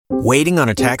Waiting on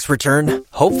a tax return?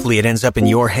 Hopefully it ends up in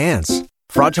your hands.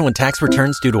 Fraudulent tax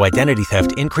returns due to identity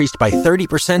theft increased by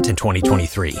 30% in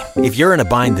 2023. If you're in a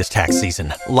bind this tax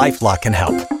season, LifeLock can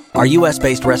help. Our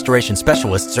U.S.-based restoration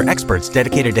specialists are experts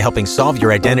dedicated to helping solve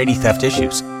your identity theft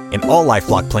issues. And all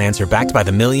LifeLock plans are backed by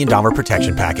the $1 Million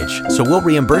Protection Package. So we'll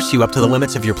reimburse you up to the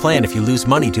limits of your plan if you lose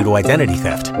money due to identity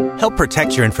theft. Help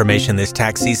protect your information this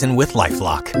tax season with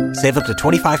LifeLock. Save up to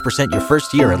 25% your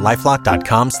first year at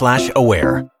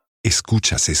LifeLock.com/aware.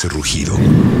 ¿Escuchas ese rugido?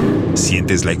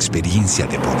 ¿Sientes la experiencia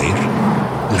de poder?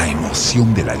 ¿La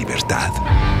emoción de la libertad?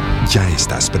 Ya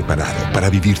estás preparado para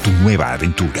vivir tu nueva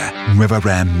aventura. Nueva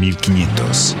Ram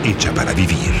 1500, hecha para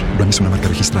vivir. Ram es una marca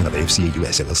registrada de FCA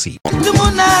US LLC.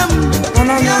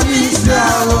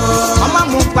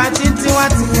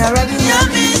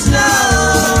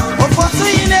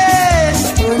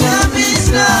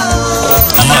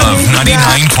 Love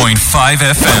 99.5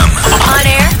 FM. On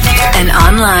air and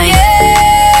online.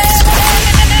 Yes.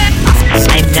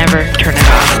 I never turn it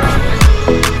off.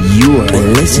 You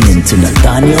are listening to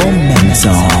Nathaniel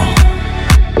Mensah.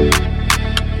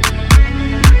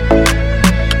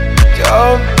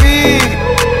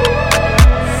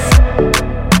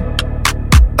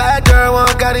 Bad girl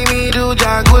won't carry me to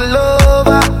jungle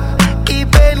over.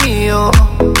 Keep it me up.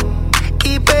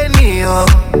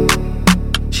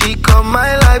 She come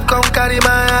my life, come carry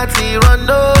my heart, he run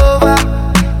over.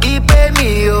 Keep it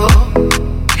me up.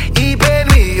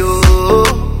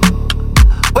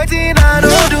 Waiting I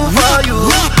don't do for you.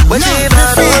 Waiting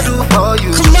I don't do for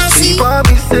you. Before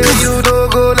me say you don't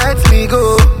go, let me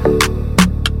go.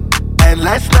 And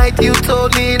last night you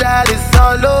told me that it's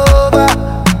all over.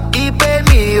 Keep it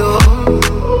me up.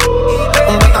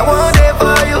 But I want it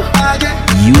for you.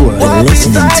 You are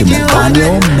listening to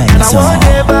Nathaniel Mensah.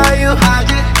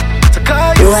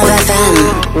 Love FM,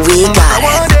 we got it. I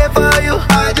want it for you.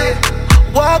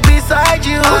 Walk beside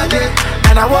you.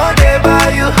 And I want it by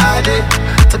you.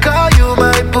 To call you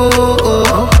my boo.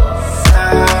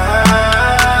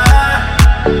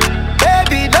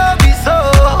 Baby, don't be so.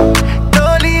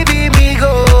 Don't leave me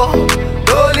go.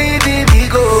 Don't leave me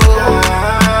go.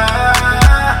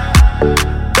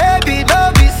 Baby,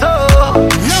 don't be so.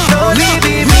 Don't leave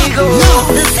me go.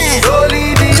 Don't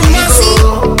leave me go.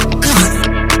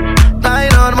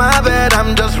 Lying on my bed,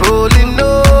 I'm just rolling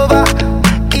over.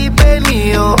 Keeping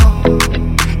me up.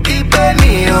 Keeping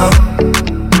me up.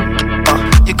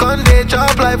 You can't dey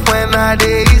chop life when I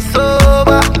dey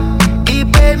sober.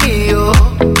 Keeping me up.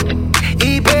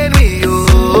 Keeping me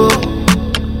up.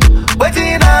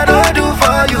 Waiting I don't do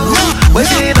for you.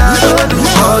 Waiting I don't do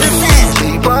for you. She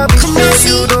promised say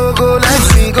you don't go, let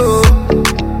me go.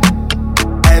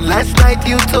 And last night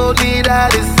you told me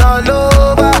that it's all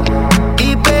over.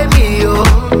 Keeping me up.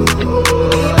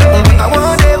 I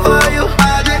want it for you.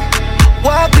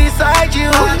 Walk beside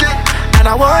you. And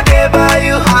I want it by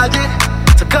you.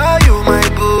 To call you my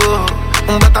boo.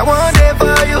 But I want it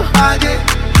for you.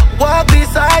 Walk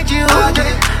beside you.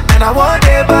 And I want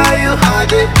it by you.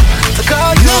 To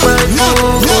call you my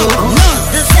boo.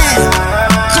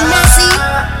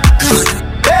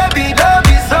 Baby, don't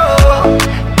be so.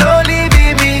 Don't leave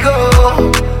me go.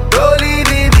 Don't leave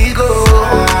me go.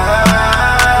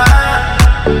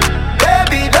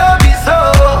 Baby, don't be so.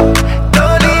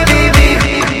 Don't leave me.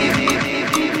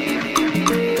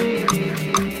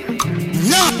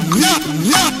 No,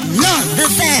 the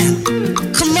fan.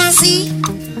 Come on, see.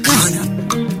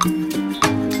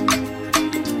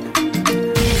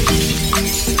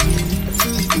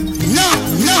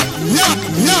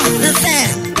 No, the fan.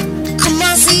 Come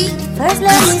on, see. First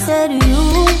let me say to you,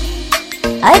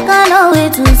 I cannot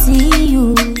wait to see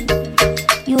you.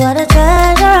 You are the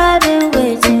treasure I've been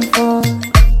waiting for.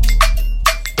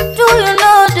 Do you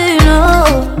know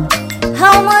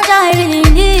how much I really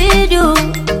need you?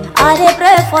 I dey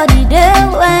pray for the day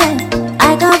when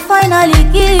I can finally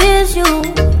kiss you.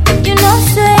 You know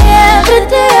say every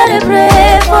day I dey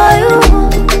pray for you.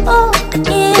 Oh,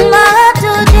 in my heart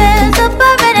today's a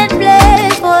permanent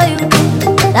place for you.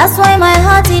 That's why my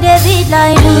heart it dey beat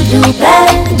like do bad.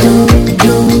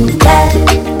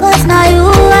 Cause now you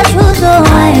are true, so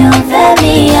I am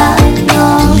familiar.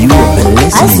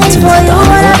 I sing for you,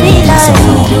 wanna be like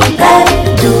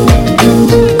do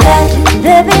bad.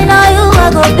 Baby, now you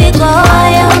are go big, I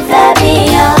am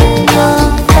familiar.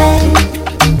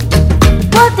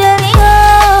 But there we go.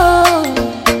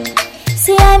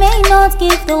 See, I may not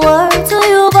give the world to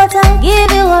you, but I'll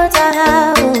give you what I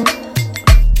have.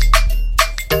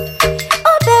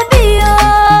 Oh baby,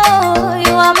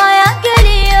 you are my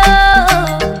angel.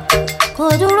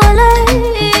 Kodurole,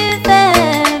 baby,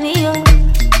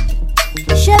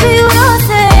 Shabby, you don't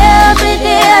say every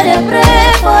day I pray.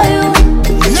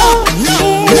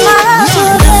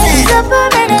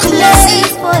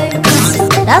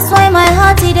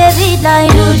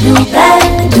 do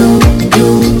bad, do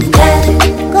bad.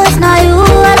 Cause now you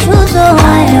are true, so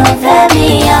I offer me,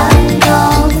 I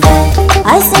don't fair.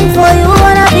 I sing for you,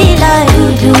 wanna be like you,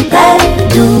 do bad,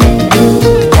 do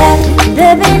bad.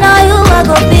 Baby, now you are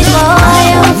go be more,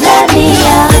 I offer me,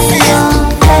 I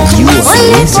don't fair. Only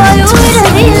for you, wanna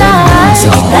be like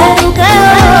you,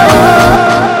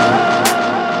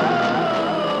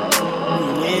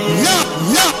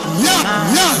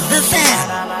 The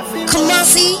fam. Come on,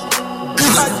 see.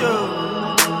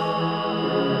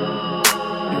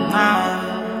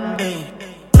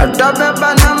 I don't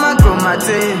remember now my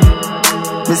grandmate.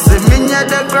 Missy Minya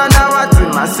the grand I want to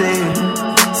my say.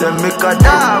 So make a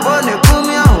dab on the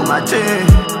pumi on my chain.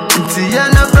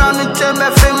 Tiana brown and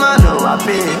chamber fema no I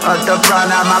pay. Or the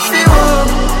brown I'm a few.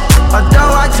 Or the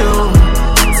watch you.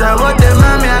 So what the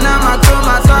mommy and I'm a come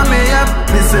at me up.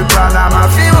 Missy brown I'm a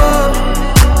few.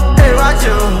 Hey watch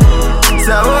you.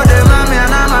 So what the mommy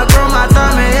and I'm a come at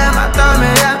me up.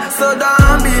 So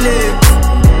don't be late.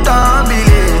 Don't be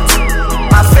late.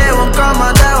 My faith won't come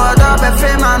on there. What up and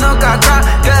fame I no kaka.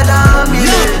 Get down be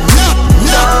late.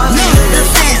 Don't be late.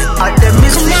 I dey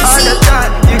miss you all the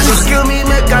time. You could kill me,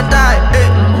 make I die.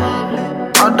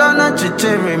 I don't know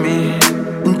chichiri me.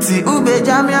 Nti ube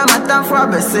jami a matan for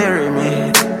besiri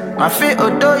me. My faith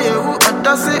odo ye who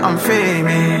odo say unfair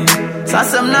me.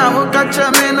 Sasem na who catch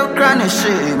me no cranny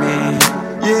shame me.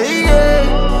 Yeah.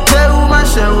 Te uma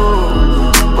shewo.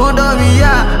 Udo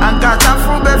miya ankata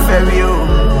fu be ferio.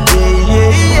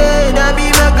 Yeah. Da bi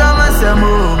me kama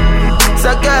semo.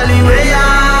 Sakali we ya.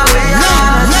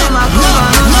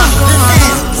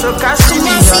 So cash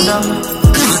me other.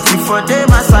 If for day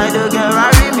my side you can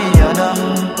marry me other.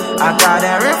 I got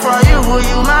a ring for you, will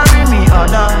you marry me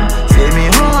other? Say me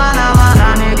who and I'm a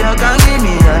nigga can give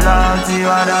me your love. See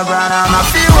what the brand I'm a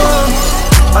few.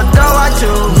 Other what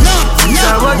you. So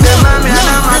what the mommy and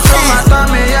I'm a so my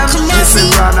tummy yeah. This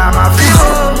is brand I'm a few.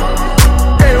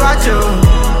 Hey what you.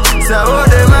 So what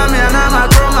the mommy and I'm a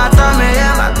so my tummy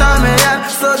yeah.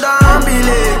 So don't be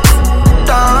late.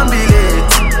 Don't be late.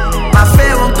 My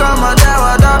faith won't come on there,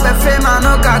 what up and fame I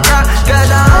no kaka. Girl,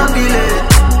 don't be late,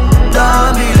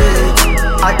 don't be late.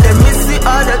 I dey miss you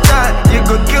all the time. You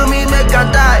go kill me, make I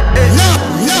die.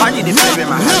 Why you dey play with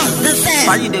my heart?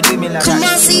 Why you dey do me like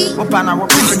that? Open and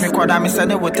open me call that me say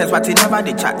they will test, but you never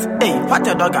dey chat. Hey, what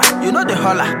your dog? You know the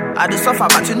holler. I dey suffer,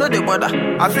 but you know the bother.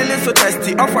 I'm feeling so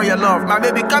thirsty, all for your love. My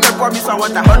baby, come and pour me some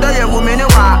water. Although you woman,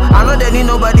 I know they need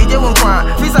nobody. They won't want.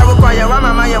 Please, I will call you. Why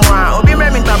mama you want? Obi me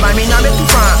minta by me now make you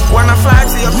fun. Wanna fly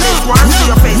to your place, want to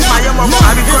your face. My mama,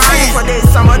 I be crying for days.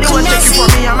 Somebody will take you for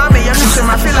me. I'm a you miss him.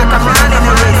 I feel like I'm running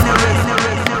a race.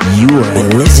 You are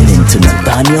listening to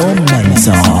Nathaniel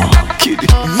Mensah.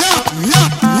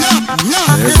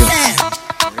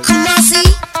 Come on, see.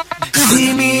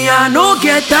 See me, I no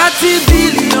get 30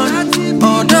 billion.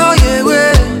 Although you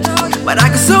way, but I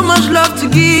got so much love to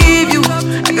give you.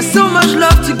 I got so much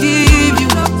love to give you.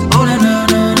 Oh na na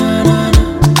na na na.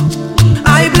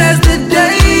 I bless the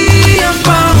day I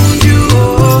found you.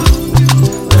 Oh.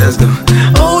 Let's go.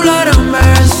 Oh Lord of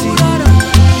mercy.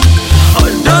 Oh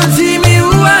don't see me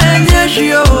who I am, yes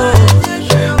you.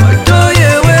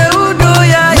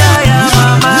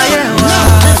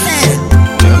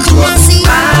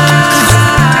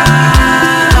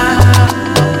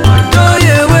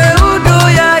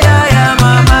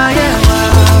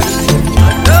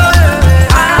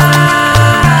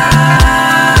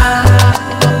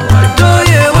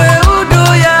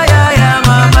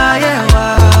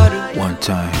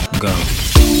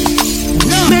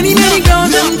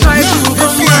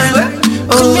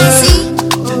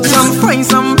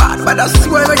 But I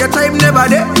swear your time never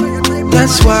there.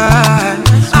 That's why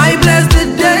I bless the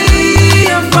day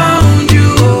I found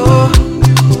you. Oh.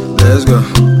 Let's go.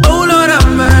 Oh Lord have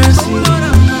mercy.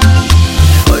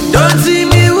 Oh, don't see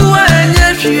me who I am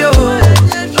yet you.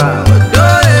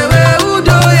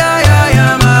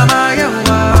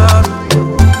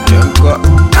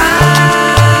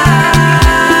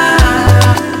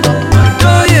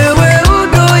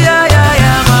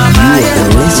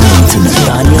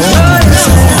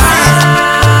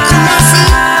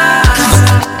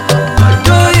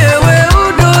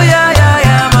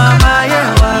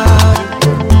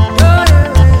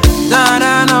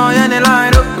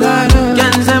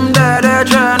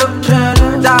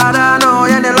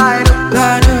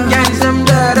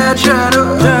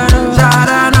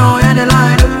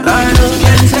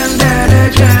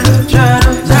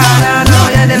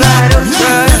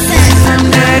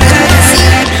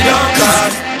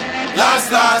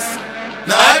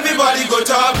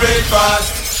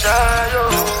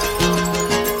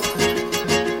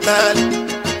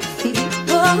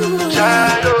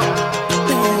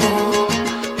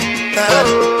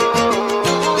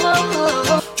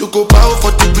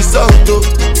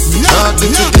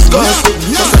 nothing to discuss.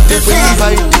 Cause I did win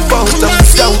by default. I'm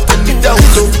without any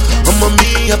doubt. I'm a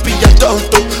me happy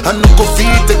adult. I no go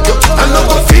feed the girl. I no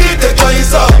go feed the girl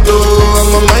up.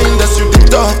 I'm a mind that's you the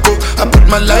talk. I put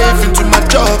my life into my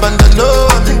job and I know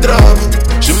I'm in trouble.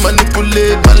 She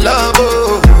manipulate my love.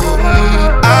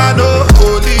 I know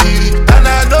holy and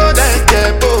I know that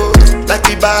get both. Like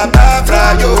the Baba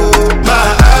Frayo, my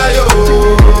ayo.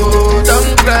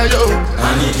 Don't cry yo.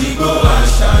 I need to go and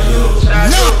shayo.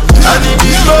 I need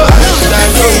to go and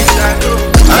shayo.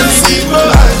 I need to go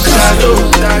and shayo.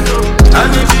 I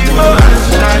need to go and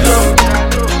shayo.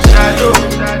 Shayo,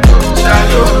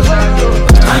 shayo, shayo.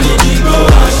 I need to go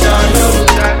and shayo.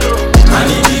 I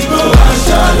need to go and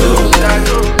shayo.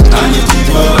 I need to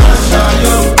go and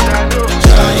shayo.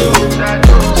 Shayo,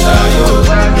 shayo,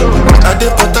 shayo. I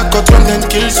dey put a cut on and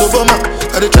kill Obama.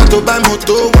 I dey try to buy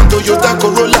moto, one Toyota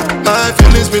Corolla. My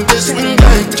feelings been they swing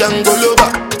like Django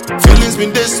Lover. Feelings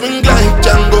been they swing like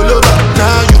Django Lover.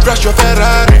 Now you crash your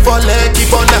Ferrari for Lucky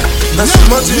Bona. Now so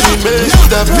much you remain,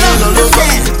 that pain all over.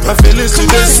 My feelings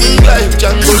today swing like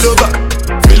Django Lover.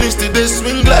 Feelings today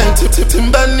swing like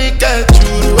Timbani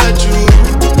Kachuru Achuru.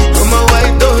 Come on, why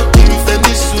don't you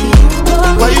finish soon?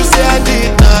 Why you say I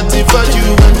did nothing for you?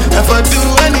 If I do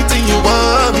anything you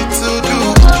want me to do,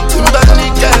 Timbani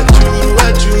Kachuru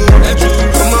Achuru.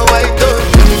 Come on, why don't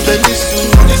you finish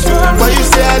soon? Why you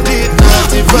say I did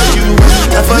nothing for you?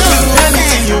 If I do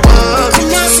anything you want me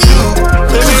to do,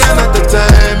 maybe another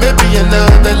time, maybe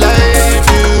another life,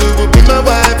 you will be my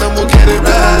wife and we'll get it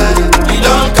right. We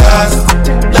don't cast,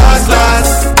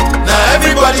 last. Now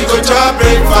everybody go try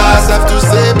breakfast. Have to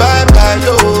say bye bye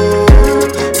yo,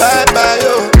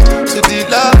 to the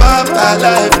love of my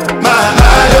life, my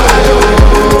ayo.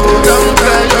 Don't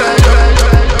cry yo.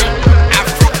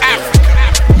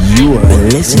 You are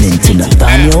listening to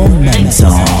Nathaniel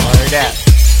Mensah.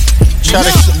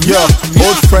 Yo,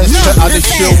 old friends that I just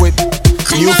chill with.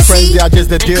 New friends that I just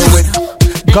deal with.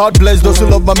 God bless those who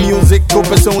love my music. Go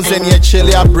persons and yet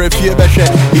chilly. I breath here, but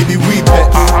he be weep it.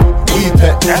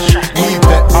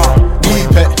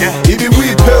 He be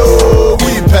weep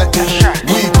it.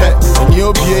 And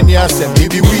you'll be in your sem. He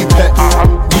be weep it.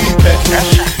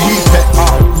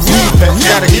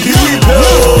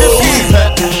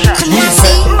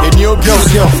 And you'll go,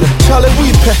 Charlie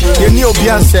weep it. You know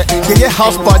Beyonce. You get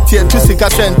house party and 2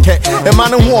 6 cent. A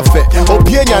man in warfare.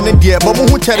 Opinion in the but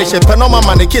who cherish it. Panama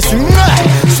man kiss.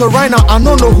 So right now I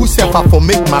don't know who set up for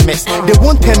make my mess. They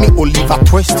won't tell me Oliver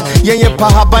Twist. Yeah,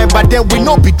 pahabai, but then we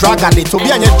no be drag at it. To be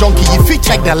a junkie, if you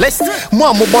check the list.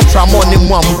 Moi mobotra money,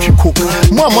 moi muchiko.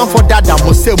 Moi man for that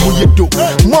mo say mu yedo.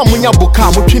 Moi munya boka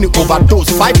mo twini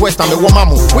overdose. 5 West and me woman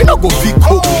mo. We no go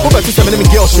Vico. Over to 7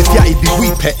 girls if ya it be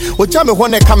weep it. O jame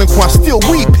one coming kwa still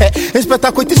weep it.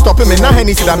 Inspector quit stop him and now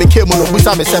he said I me came on the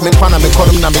busa me say me kwana me call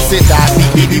him na me say that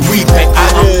he be weep it.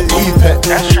 Weep it.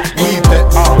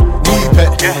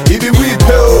 He be weep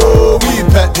it.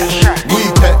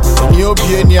 And you'll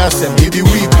be in your sem. He be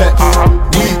weep it.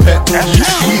 He be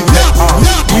weep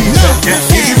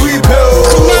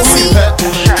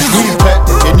it.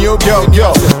 And you'll go,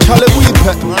 Charlie weep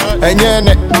it. And yeah,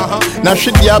 now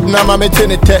should be up now, my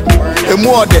maternity. A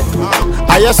more day.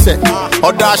 I said,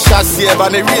 or that shall see a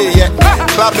banner yet.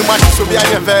 Club the match to be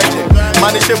a virgin.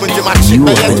 Manage with the match. You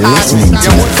are listening to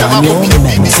Nathaniel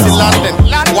Mensah. London,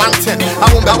 110.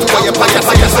 I won't back for your pocket.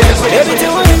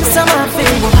 Everything with some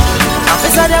thing.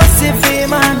 Officer don't see free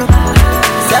man.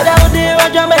 Said I would do a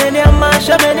Germany man.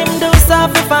 Show me him do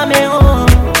stuff if I'm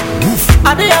home.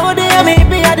 I do what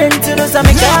maybe I didn't do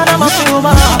something. I'm a fool.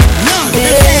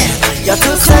 You're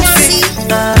too sexy.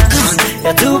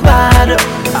 You're too bad.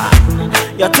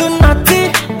 You're too naughty.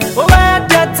 Oh, I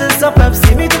get to stop up.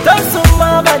 See me to talk so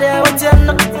much about it. What you're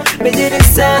not. Me did it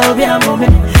say, oh, be a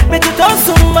moment. Me to talk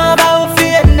so much about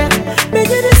fear. Me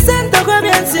did it say, to go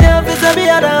and see if it's a be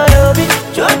a hobby.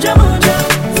 Georgia Mujo.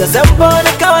 So, some point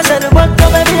the cars and the work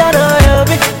of a be a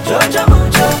hobby. Georgia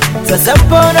Mujo. So, some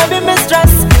point of be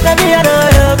mistress. Let me a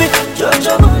hobby.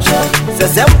 Georgia Mujo. So,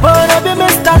 some point of be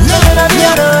mistress. Let me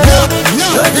a hobby.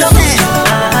 Georgia Mujo.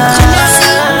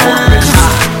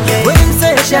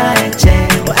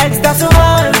 Extra so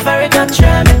I'm very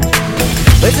contrary.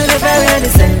 But to the very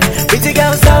innocent. Pretty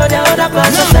girls down there on the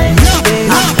class of saying,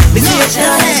 this is a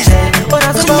challenge. But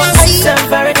I'm supposed to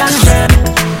very contrary.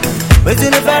 But to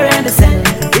the very innocent.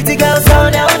 Pretty girls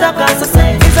down there on the class of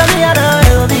saying, it's a me and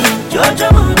I'll be Georgia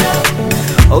Mujo.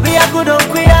 Obi a good on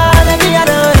queer, let me and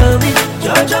I'll be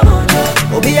Georgia Mujo.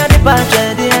 Obi a the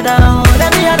budget,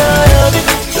 let me and I'll be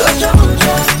Georgia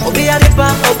Mujo. Obi a the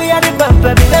pump,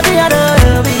 let me and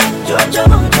I'll be Georgia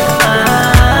Mujo.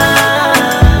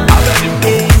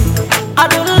 I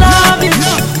don't love you,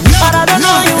 but I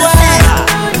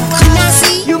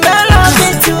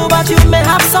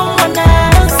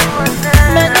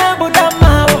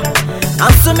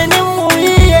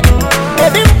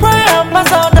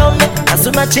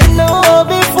chino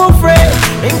be full frame.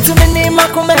 Into me name a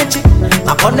kumechi.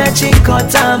 My konechi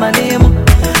kota my name.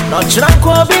 Not drunk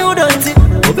or build it.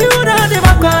 Obi uda de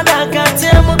makanda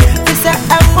katemu. This a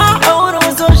out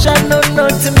of social no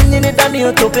to me in the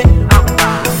new topic.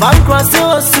 Fan cross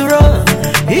your suro.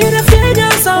 In the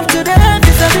figures of today,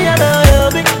 this a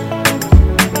be.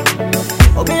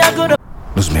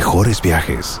 Los mejores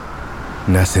viajes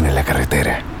nacen en la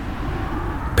carretera,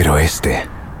 pero este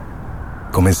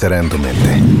comenzará en tu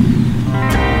mente.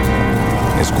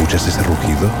 ¿Escuchas ese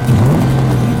rugido?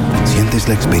 ¿Sientes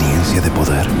la experiencia de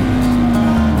poder?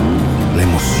 ¿La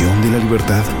emoción de la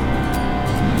libertad?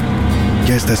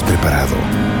 Ya estás preparado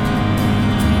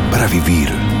para vivir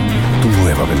tu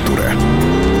nueva aventura.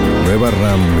 Nueva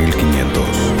Ram 1500.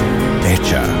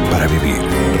 Hecha para vivir.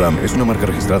 Ram es una marca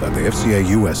registrada de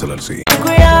FCI US LLC.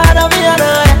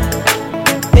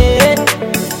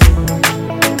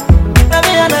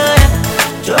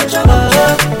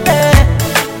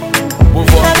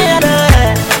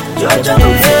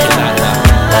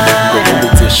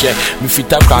 Me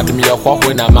fit up crowd me a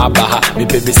when I'm a baha. Me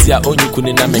baby see a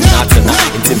onyukuni na me natana.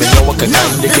 Inti me no waka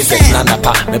kan de get na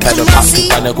pa. Me pedo pass to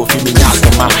pana go fi me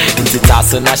nyakoma. Inti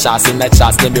tase na shase na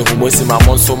chase me hu mosi ma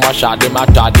monso ma shade ma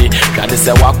tade. Shade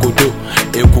se wakodo.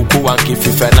 Ekuku wanki fi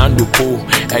Fernando Po.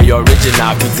 E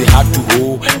original biti hard to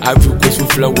ho. Every go so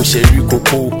flow we share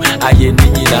koko. Aye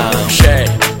ni na share.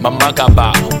 Mama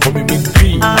kaba, omi mi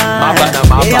free. Mama na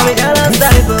mama.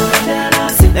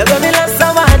 Never be less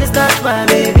somebody touch my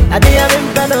baby. I did have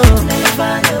him pano.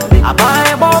 I buy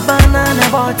a bomb and a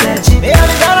bottle. Me have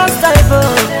a dollar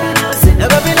stifle.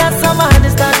 Never be less somebody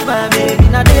touch my baby.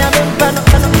 I did have him pano.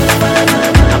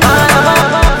 I buy a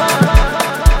bomb.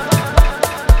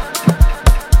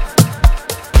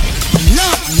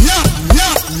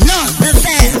 No, the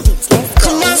fan.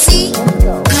 Come on, see.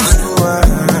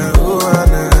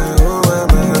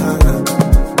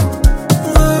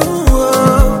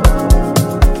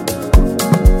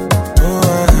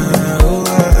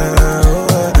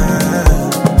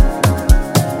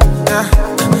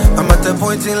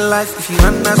 In life, if you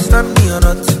understand me or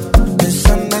not,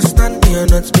 misunderstand me or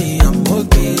not, me, I'm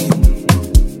okay.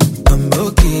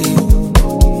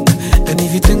 And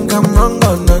if you think I'm wrong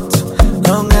or not,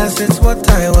 long as it's what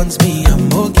I want, me,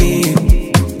 I'm okay.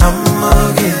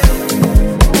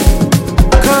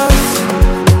 Cause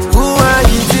who are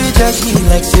you to judge me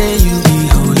like say you be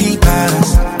holy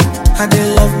past? I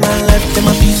did love my life, then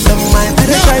my peace of mind, I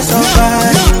did try so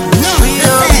hard. We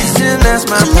all listen, that's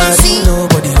my party,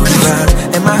 nobody hold back.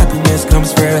 And my happiness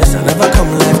comes first, I never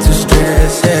come life to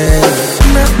stress, yeah.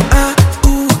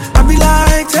 I be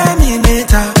like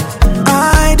Terminator,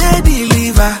 I did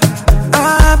deliver,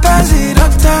 I pass it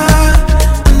doctor.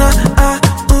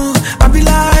 I be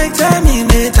like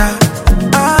Terminator,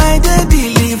 I did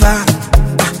deliver,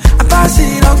 I pass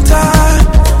it doctor.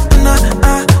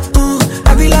 I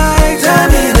be like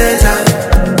Terminator,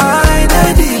 I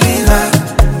did deliver,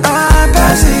 I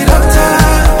pass it doctor.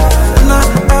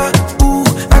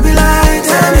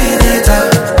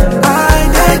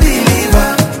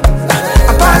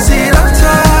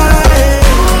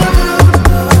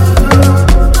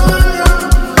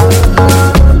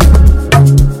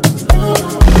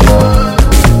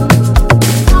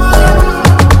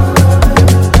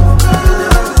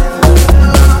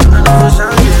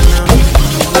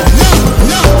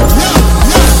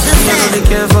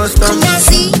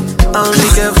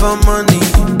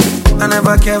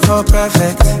 Care for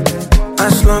perfect,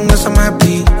 as long as I'm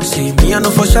happy. See me, I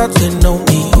know for sure they know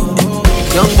me.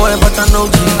 Young boy, but I know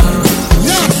G.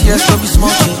 6 years to be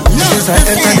smoking. Since I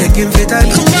entered the game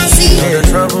fatality. The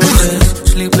trouble is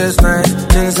sleepless night.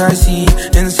 Things I see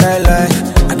inside life.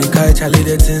 I think I tell you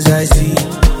the things I see.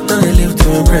 Don't they live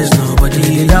to impress nobody.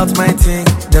 They doubt my thing,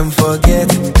 them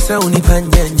forget. So only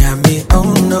panya me.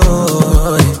 Oh no,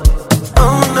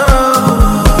 oh no.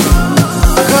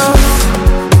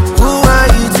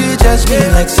 Judge me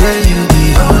like say you the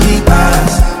only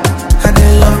past. I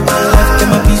did love my life, get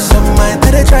my peace of mind,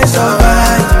 that I try so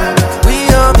hard. We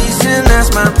all be sinners,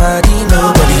 my party,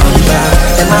 nobody hold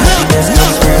back. And my happiness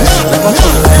comes first, never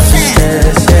come life to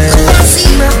stress, yeah.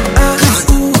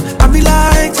 I be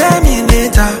like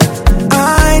Terminator,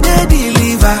 I did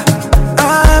deliver,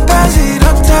 I pass it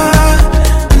doctor.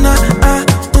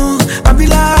 I be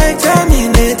like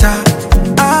Terminator,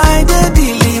 I did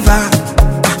deliver,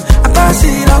 I pass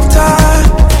it doctor.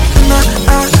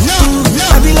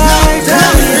 I be like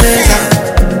Terminator,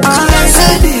 I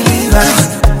did deliver,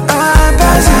 I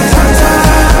pass it doctor.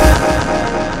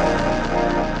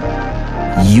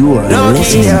 You are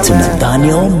listening to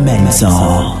Nathaniel Mensah.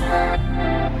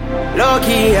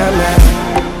 Low-key, I'm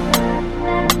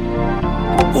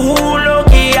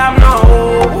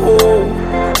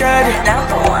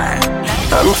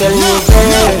tell me,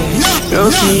 babe,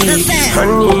 Loki,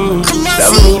 honey,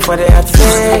 love me for their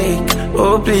sake.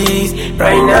 Oh please,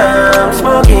 right now I'm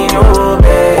smoking, oh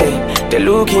babe. The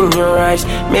look in your eyes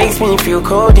makes me feel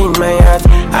cold in my heart.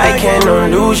 I cannot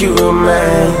lose you,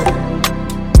 man.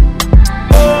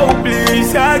 Oh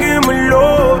please, I give my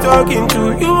love, talking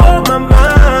to you on my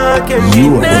mind.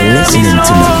 You are listening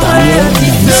to Nathaniel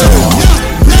Manson.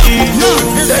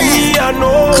 Tell me I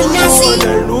know you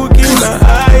wanna look in my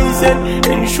eyes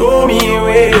and show me a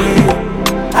way.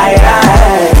 I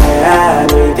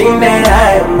think that I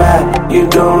am bad. You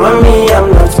don't want me,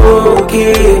 I'm not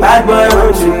okay. Bad boy,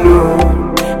 want to know.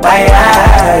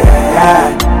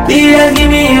 Please give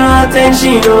me your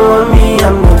attention. You don't want me,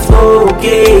 I'm not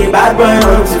okay. Bad boy,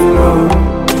 want to know.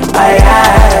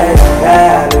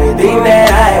 Think that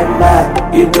I am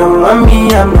bad. You don't want me,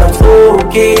 I'm not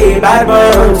okay. Bad boy,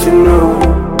 want to know.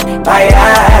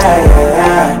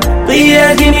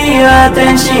 Please give me your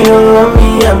attention. You want me,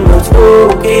 I'm not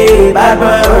okay. Bad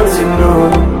boy, want to know.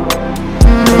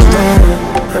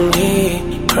 I'm here,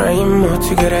 crying more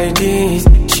to get ideas.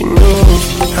 She knows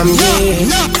I'm here,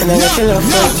 and I got to love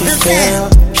for this girl.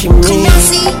 She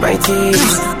made my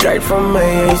tears dried from my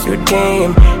eyes with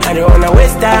game. I don't wanna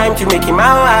waste time to make it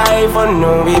my wife. Oh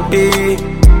no, baby.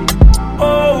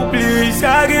 Oh please,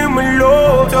 I give my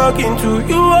love, talking to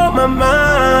you on my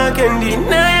mind. Can't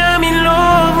deny I'm in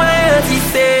love, my heart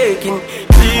is taking.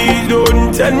 Please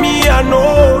don't tell me I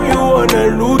know you wanna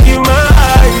look in my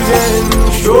eyes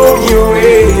and show me a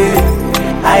way.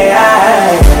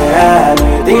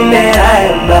 You think that I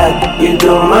am bad. You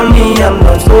don't want me, I'm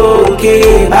not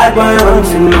okay. Bad boy, want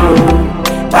to know.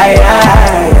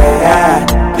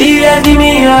 Please give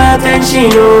me your attention.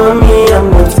 You want me, I'm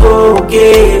not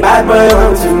okay. Bad boy,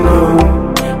 want to know.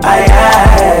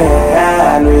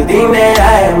 You think that I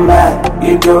am bad.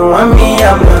 You don't want me,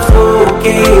 I'm not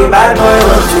okay. Bad boy,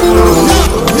 want to know.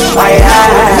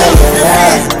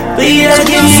 Please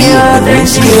give me your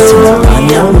attention. You want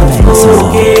me, I'm not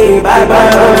okay. Bad boy,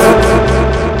 want to know.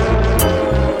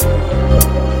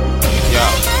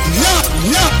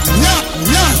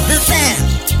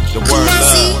 The word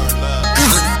love,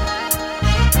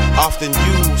 often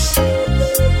used,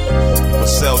 but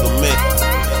seldom meant.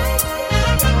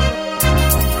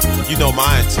 You know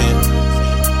my intent.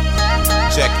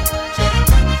 Check it.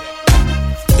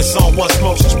 It's on one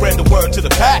smoke, so spread the word to the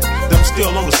pack. Them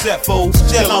still on the set, fools,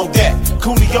 still on deck.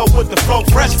 Coolio with the flow,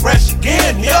 fresh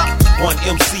again, yeah. One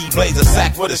MC blaze a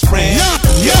sack with his friend.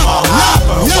 Yeah, all high,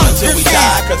 burn one till we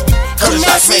die. Cause we curse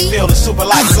like Mayfield and super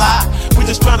like fly. We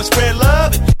just trying to spread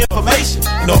love and information.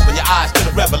 And open your eyes to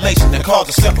the revelation that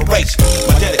causes separation.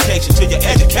 My dedication to your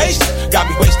education got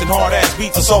me wasting hard ass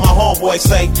beats, or so my homeboys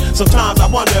say. Sometimes I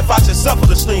wonder if I should suffer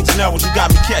the slings and arrows you got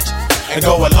me catching and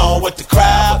go along with the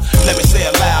crowd. Let me say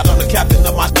it loud, I'm the captain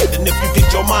of my ship, and if you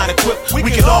get your mind equipped, we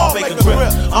can all make a grip.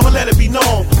 I'ma let it be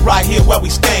known right here where we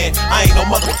stand. I ain't no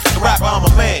motherfucking rapper, I'm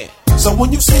a man. So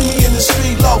when you see me in the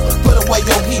street low, put away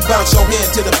your heat, bounce your head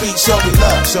to the beat, show me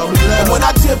love, show me love. And when I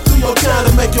dip through your town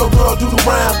to make your girl do the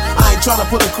round, I ain't tryna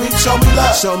put a creep, show me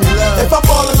love, show me love. If I'm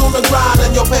falling on the grind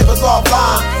and your paper's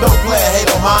offline, don't play a hate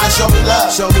on mine, show me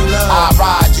love, show me love. I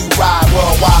ride, you ride,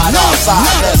 worldwide,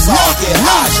 outside, let's all get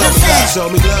high, show me love, show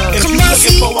me love. If you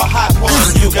looking for a hot one,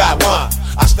 you got one.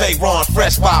 I stay raw and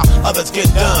fresh while others get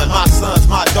done. My sons,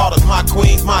 my daughters, my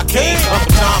queens, my kings. Uncle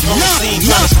Tom's on the scene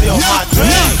trying to steal my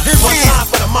dream. One time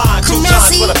for the mind, two times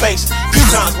for the bass. Three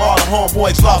times for all the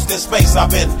homeboys lost in space.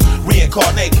 I've been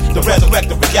reincarnated to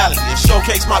resurrect the reality and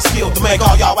showcase my skills to make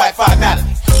all y'all whack finality.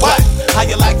 What? How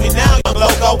you like me now, young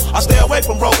loco? I stay away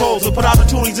from brocos who put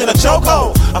opportunities in a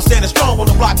chokehold. I'm standing strong on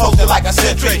the block, posted like a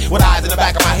sentry, with eyes in the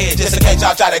back of my head just in case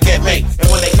y'all try to get me. And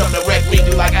when they come to wreck me,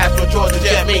 do like Astro Georgia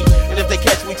Jet me. And if they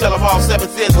catch me, tell them all 7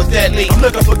 sins was deadly. I'm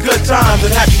looking for good times and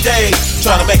happy days,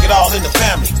 trying to make it all in the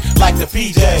family, like the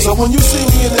PJs. So when you see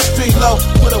me in the street low,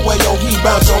 put away your heat,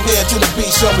 bounce your head to the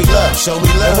beat, show me love, show me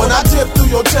love. And when I dip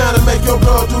through your town and make your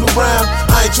girl do the round,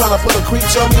 I ain't trying to put a creep,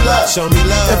 show me love, show me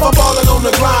love. If I'm falling on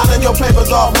the grind and your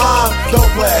paper's off mine, don't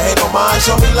play a hate on mine,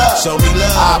 show me love, show me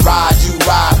love. I ride, you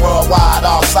ride, worldwide,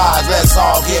 all sides, let's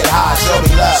all get high, show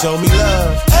me love, show me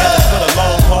love. And it's been a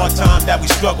long, hard time that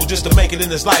we struggle just to make it in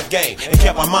this life game and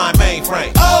kept my mind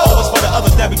mainframe. Oh, it's for the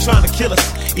others that be trying to kill us,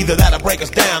 either that'll break us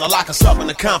down or lock us up in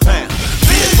the compound.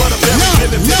 It's for the very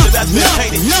vivid picture that's been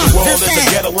painted. The world is a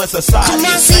ghetto when society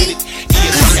is tainted.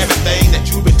 It's for everything that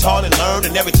you've been taught and learned,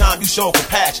 and every time you show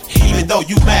compassion, even though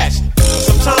you match.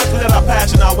 Sometimes we let our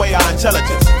passion outweigh our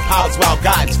intelligence. How it's about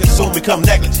guidance can soon become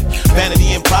negligent.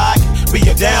 Vanity and pride can be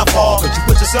your downfall, but you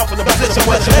put yourself in a position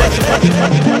where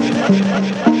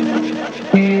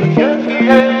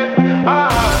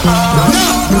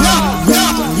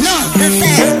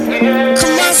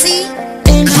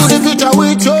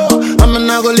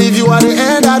at the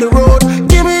end of the road.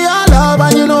 Give me your love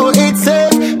and you know it's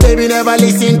safe. Baby, never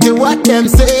listen to what them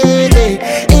say.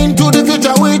 Into the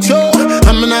future with you,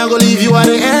 I'm not gonna leave you at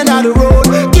the end of the road.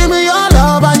 Give me your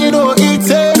love and you know it's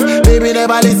safe. Baby,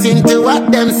 never listen to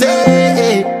what them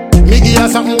say. Me give her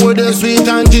something with the sweet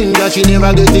and ginger. She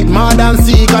never get it more than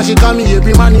see. Cause she call me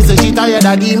every man, he say she tired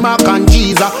of the mac and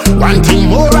cheese. One thing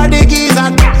more of the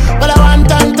geezer. But I want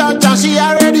time touch and she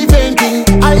already fainting.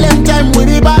 All them time we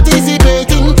be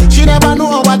participating. She never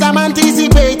know what I'm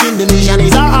anticipating. The mission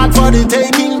is hard for the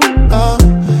taking.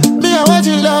 Me I watch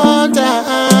you long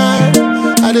time.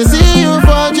 I just see you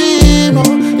for dream.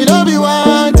 You don't be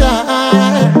one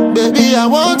time. Baby, I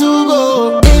want to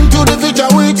go into the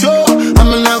future with you.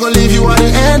 I'm not gonna leave you at the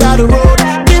end of the road.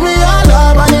 Give me your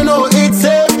love and you know it's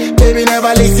safe. Baby,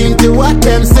 never listen to what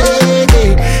them say.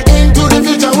 Into the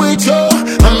future with you.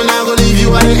 I'm not gonna leave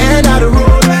you at the end of the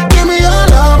road. Give me your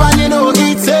love and you know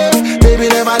it's safe. Baby,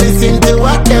 never listen to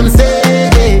what them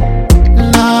say.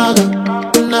 Naga,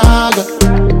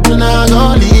 not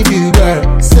gonna leave you,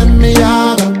 girl. Send me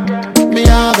yaga, me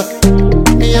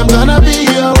I'm gonna be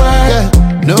your word.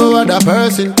 No other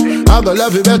person, I gonna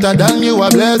love you better than you a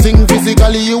blessing.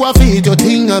 Physically you a feed your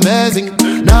thing amazing.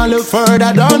 Now look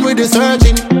further, done with the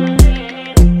searching.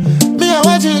 Me I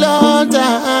watch you long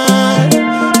time.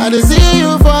 I just see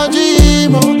you for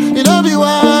dream. You don't be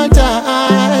one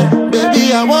time.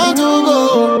 Baby, I want to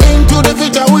go into the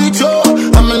future with you.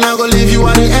 I'm not gonna leave you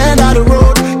at the end of the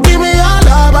road. Give me your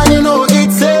love and you know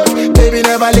it's safe. Baby,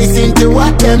 never listen to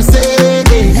what them say.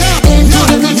 Into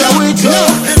the future with you.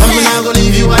 I'm not gonna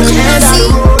leave you at the end of the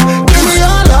road. Give me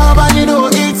your love and you know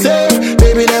it's safe.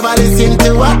 Baby, never listen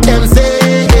to what them say.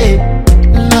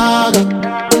 Naga,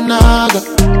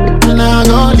 not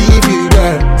gonna leave you,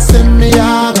 girl. Send me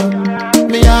yaga,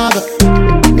 me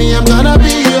I'm gonna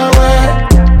be your word.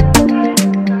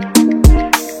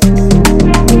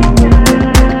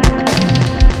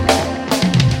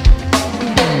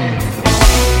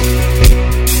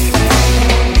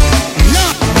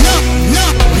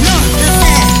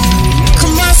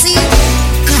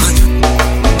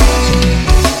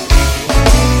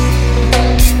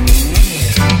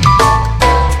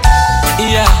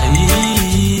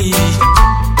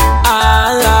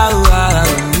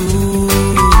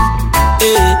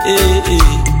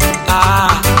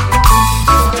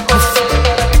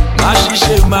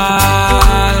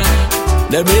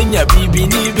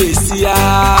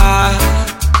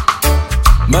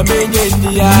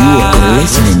 You are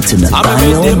listening to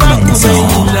Nathaniel Mensah.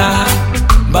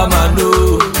 Mama no,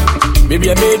 maybe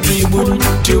I made dream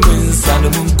to San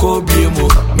Munko Bimo,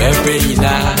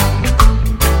 Mepena.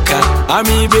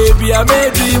 Ami baby, I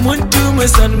made dream to my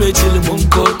son Mitchell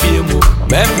Munko Bimo,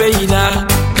 Mepena.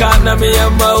 Kana me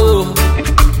amao.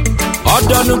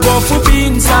 Odon go for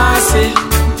being sassy.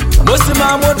 Most of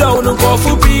my mother go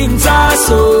for being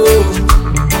sassy.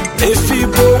 If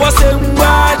people was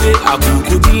somebody, I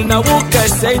could be na walk a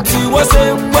senti was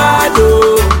somebody.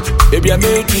 Baby, I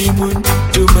made you moon,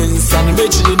 2 months and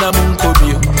eventually na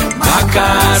munkobio.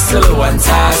 Maka sell one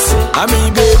task. I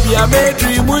mean, baby, I made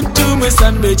you moon, 2 months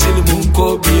and eventually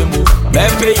munkobio.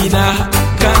 Pepe ina,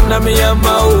 kana me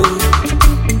amao.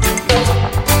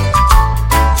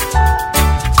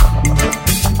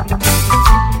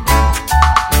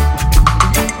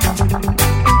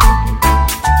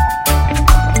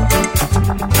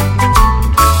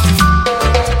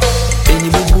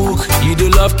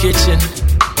 Love kitchen,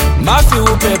 Matthew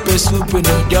pepper soup,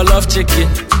 you love chicken.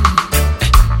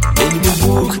 In the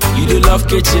book, you do love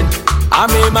kitchen. I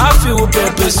mean, Matthew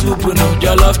pepper soup,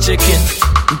 you love chicken.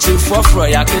 Until for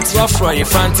fry, I get for fry,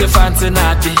 fancy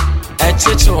natty. At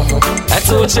Chicho, at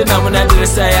Ocean, I'm an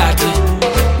adversary.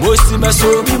 Most of my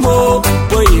soul be more,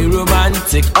 boy,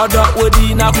 romantic. Other would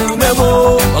in a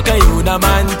memo, okay, you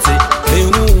romantic.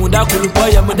 That could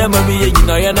boy, I'm with them, you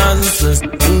know your nonsense.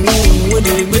 When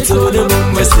they meet all the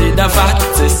room, we say the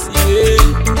facts.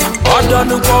 Other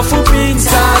no go for being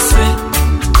sassy.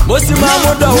 Most of my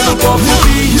mother no go for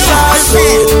being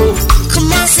sassy.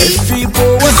 If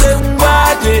people was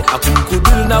somebody, I could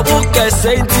do na walk a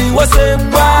sainty was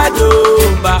somebody.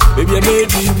 Baby, I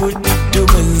made you mood to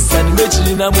men's and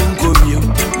eventually na munkobio.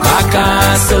 I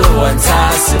can't sell one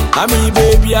task. I mean,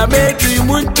 baby, I made you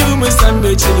mood to men's and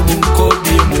eventually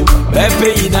munkobio. Pepe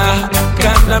ina,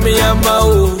 kana me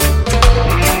amao.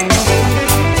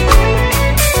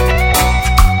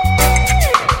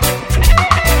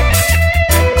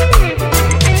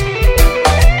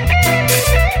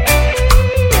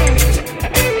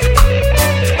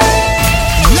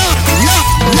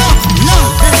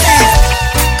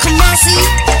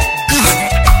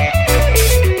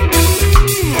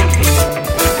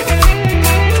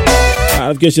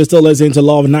 course, you're still listening to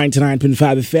Love 99.5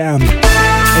 FM.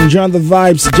 Enjoying the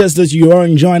vibes just as you are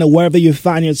enjoying it wherever you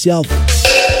find yourself.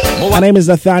 My name is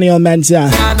Nathaniel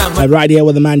Mensah. I'm right here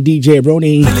with the man DJ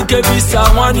Brony.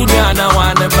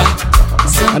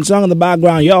 And song in the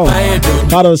background, yo.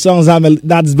 Part of the songs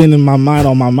that's been in my mind,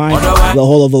 the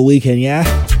whole of the weekend, yeah?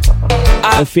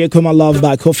 I Fear Kuma Love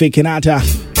by Kofi Kinata.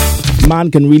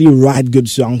 Man can really write good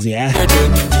songs, yeah?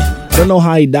 Don't know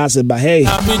how he does it, but hey,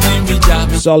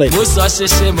 solid. We'll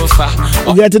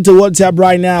get into WhatsApp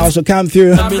right now, so come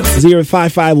through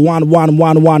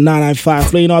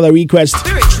 05511119995. Playing all the requests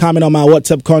coming on my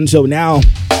WhatsApp console now.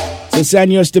 So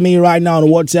send yours to me right now on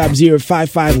WhatsApp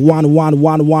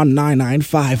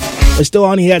 05511119995. We're still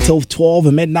on here till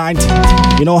 12 midnight.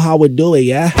 You know how we do it,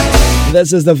 yeah?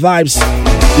 This is the Vibes,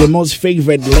 your most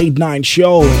favorite late night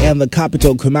show in the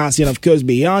capital, Kumasi, and of course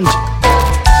beyond.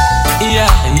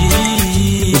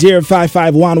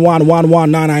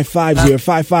 05511119995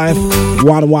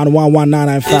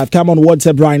 05511119995. Come on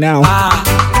WhatsApp right now.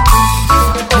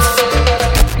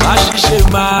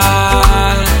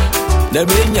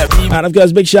 And of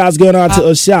course, big shouts going out to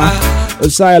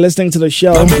Osaya listening to the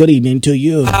show. Good evening to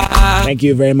you. Thank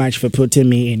you very much for putting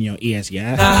me in your ears,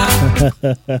 yeah?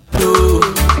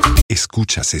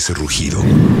 ¿Escuchas ese rugido?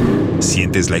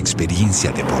 ¿Sientes la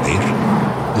experiencia de poder?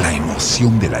 ¿La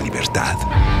emoción de la libertad?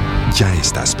 Ya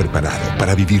estás preparado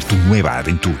para vivir tu nueva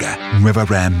aventura. Nueva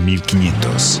Ram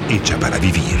 1500, hecha para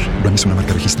vivir. Ram es una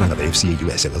marca registrada de FCA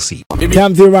US LLC.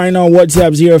 Come through right now,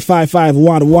 WhatsApp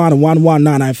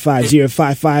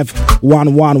 05511119995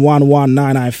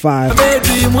 05511119995.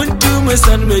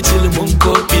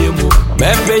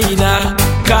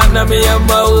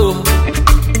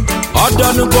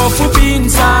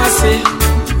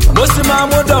 On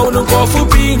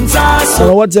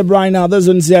WhatsApp right now, this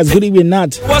one says, good evening,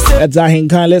 Nat. That's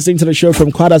Ahinkai listening to the show from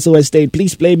Kwadaso Estate.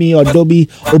 Please play me Odobi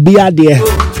Obiade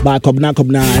by Kobna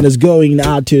Kobna. And it's going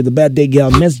out to the birthday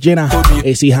girl, Miss Jenna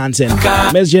AC Hansen.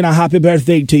 Miss Jenna, happy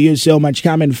birthday to you so much.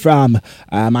 Coming from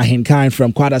Ahinkai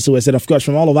from Kwadaso Estate. Of course,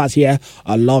 from all of us here,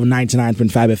 I love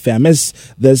 99.5 FM. Miss,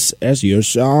 this is your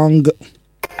song.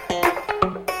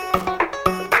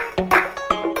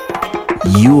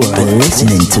 You are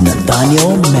listening to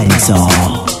Nathaniel Mensah.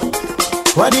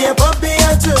 What do you pop me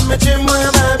out to me,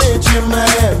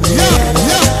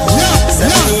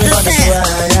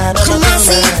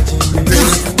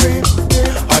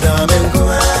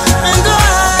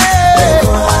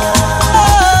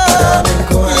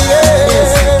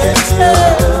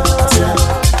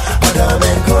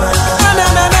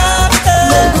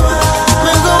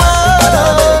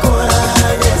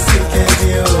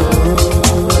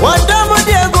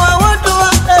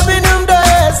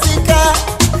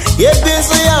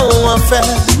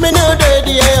 me no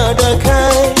daddy other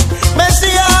kind.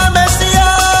 Messia,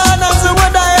 that's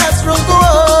what I asked from go.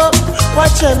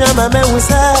 Watch him, my man was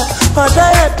there. But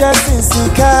I had that since he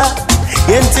car.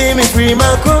 Yenti me free my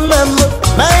kumam.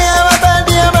 My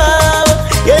body,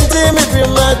 Yenti me free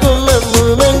my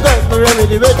kumam. Men got for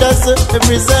remedy, but that's the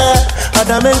preserve.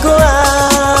 Adamenko,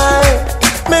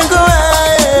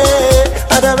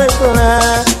 Adamenko,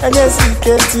 and yes, he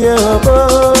gets you.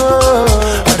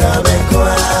 Adamenko.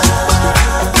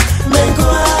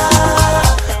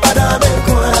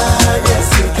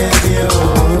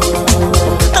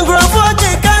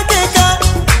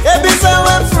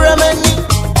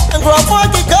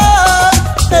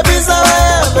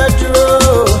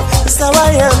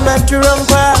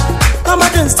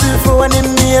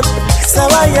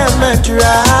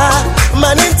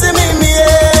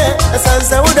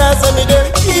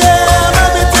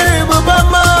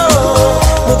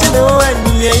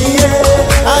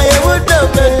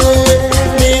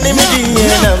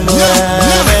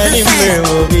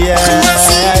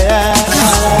 are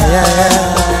listening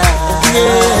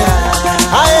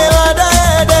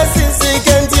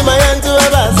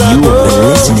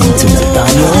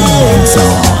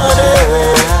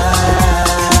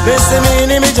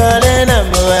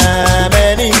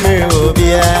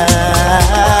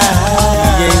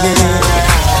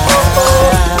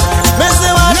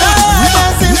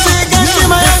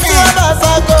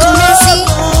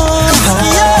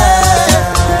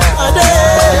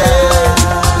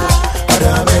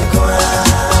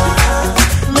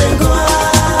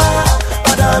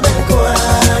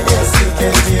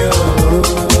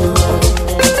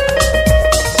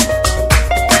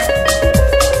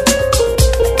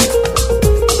Nathaniel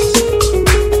Mensah.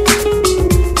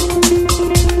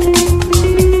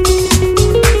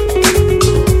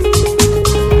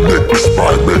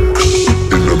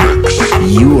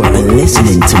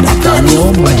 Listening to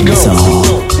Nathaniel Mensah.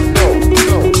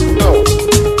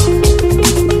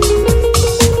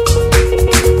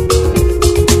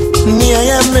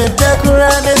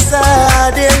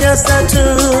 Love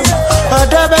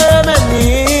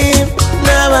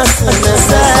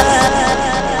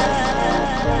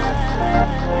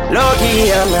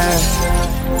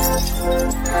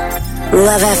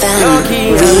FM,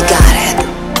 we got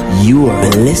it. You are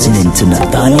listening to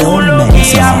Nathaniel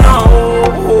Mensah.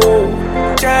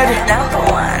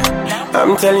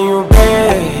 I'm telling you,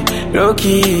 babe,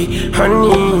 low-key,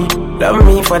 honey, love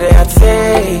me for the heart's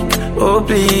sake. Oh,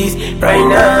 please, right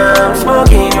now I'm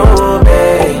smoking, oh,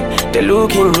 babe. The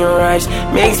look in your eyes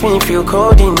makes me feel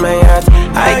cold in my heart.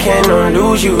 I cannot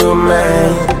lose you,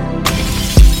 man.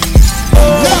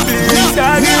 Oh, please,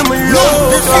 I am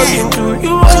alone, talking to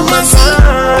you on my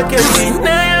phone. Can't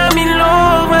deny I'm in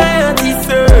love, my heart is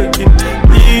searching.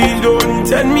 Please don't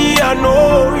tell me I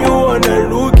know you wanna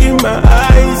look in my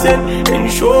eyes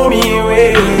and show me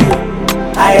where.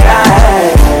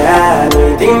 I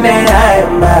don't think that I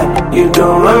am bad. You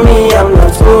don't want me, I'm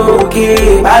not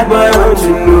okay. Bad boy, I want to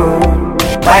know.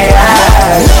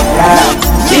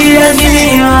 Just give me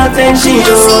your attention,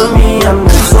 you want me, I'm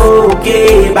not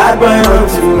okay. Bad boy, I want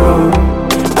to know.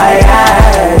 I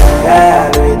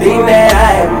don't think that I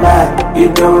am bad. You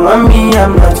don't want me,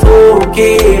 I'm not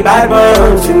okay. Bad boy, I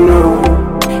want to know.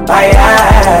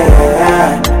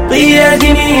 Please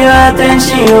give me your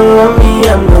attention, you want me,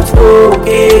 I'm not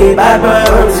okay. Bad boy, I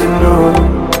want to know.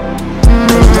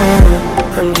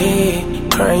 I'm here,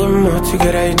 crying more to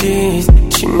get ideas.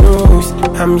 She knows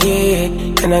I'm here,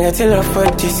 and I got to love for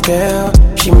this girl.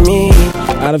 She me.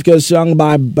 And of course, sung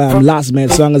by Last Man,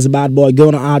 song as a bad boy,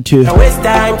 going out to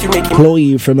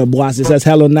Chloe from Boise. It says,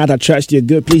 hello, Nat, I trust you're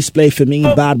good. Please play for me,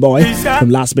 bad boy. From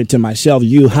Last Man to myself,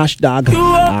 you, hashtag,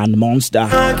 and Monster.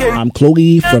 I'm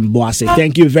Chloe from Boise.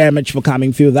 Thank you very much for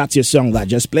coming through. That's your song that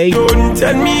just played. Don't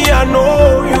tell me I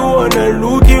know you wanna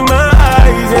look in my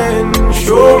eyes and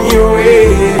show me your way.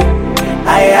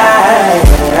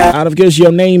 And of course,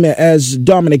 your name is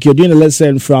Dominic. You're doing a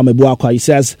listen from Ibuakwa. He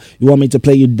says, you want me to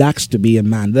play you Dax to be a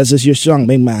man. This is your song,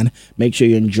 big man. Make sure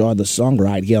you enjoy the song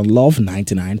right here on Love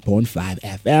 99.5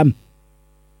 FM.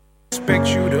 Expect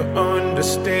you to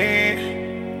understand.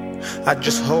 I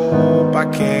just hope I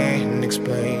can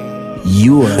explain.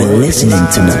 You are listening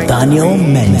to Nathaniel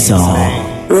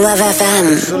Mensah. Love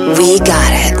FM, we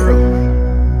got it.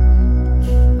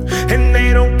 And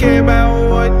they don't care about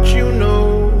what you know.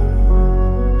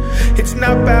 It's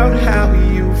not about how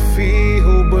you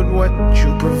feel, but what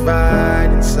you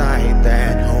provide inside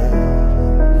that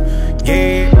home.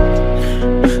 Yeah,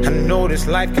 I know this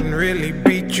life can really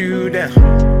beat you down.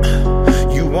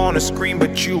 You wanna scream,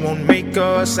 but you won't make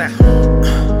a sound.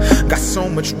 Got so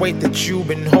much weight that you've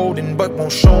been holding, but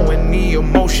won't show any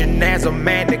emotion. As a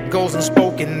man that goes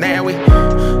unspoken, that we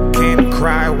can't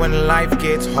cry when life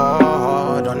gets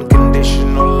hard.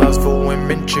 Unconditional loves for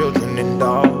women, children, and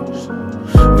dogs.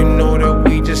 We know that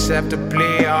we just have to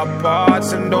play our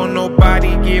parts, and don't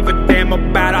nobody give a damn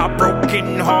about our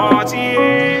broken hearts,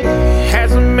 yeah.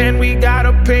 As a man, we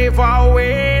gotta pave our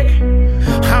way.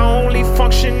 Our only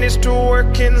function is to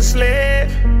work and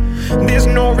slave. There's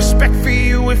no respect for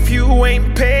you if you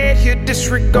ain't paid. You're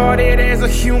disregarded as a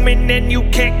human and you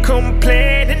can't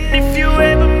complain. And if you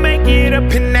ever make it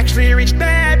up and actually reach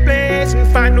that place and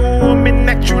find a woman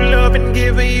that you love and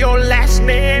give her your last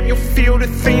name, you'll feel the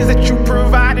things that you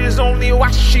provide is only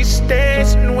why she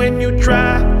stays. And when you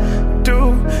try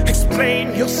to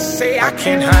explain, you'll say, I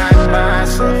can't hide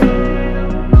myself.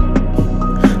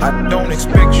 I don't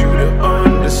expect you to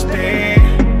understand.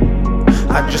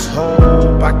 I just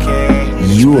hope I can.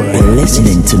 You are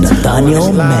listening to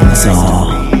Nathaniel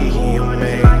Mensah.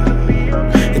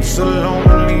 It's a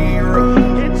lonely road,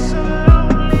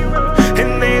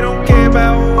 and they don't care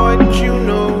about what you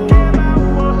know.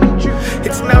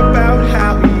 It's not about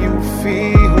how you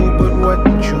feel, but what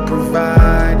you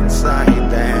provide inside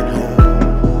that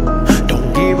home.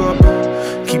 Don't give up,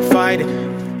 keep fighting.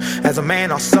 As a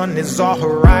man, our sun is our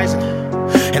horizon,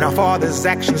 and our father's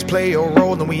actions play a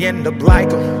role, and we end up like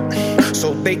them.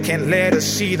 So they can't let us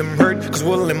see them hurt, cause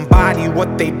we'll embody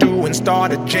what they do and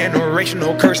start a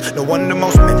generational curse. No wonder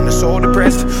most men are so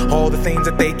depressed. All the things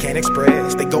that they can't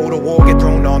express. They go to war, get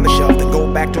thrown on the shelf, then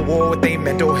go back to war with their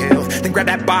mental health. Then grab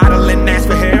that bottle and ask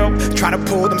for help, try to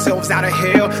pull themselves out of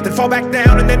hell, then fall back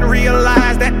down and then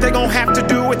realize that they're gonna have to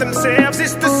do it themselves.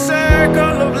 It's the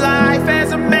circle of life.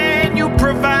 As a man, you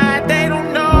provide, they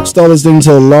don't know. Still listening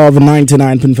to Love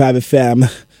 99.5 FM,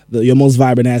 your most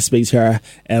vibrant airspace here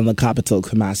in the capital,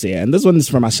 Kumasi. And this one is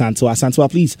from Asantwa. Asantwa,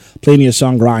 please play me a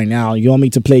song right now. You want me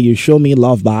to play you Show Me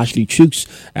Love by Ashley Chooks,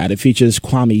 and it features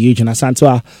Kwame Eugene.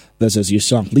 Asantwa, this is your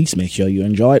song. Please make sure you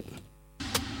enjoy it.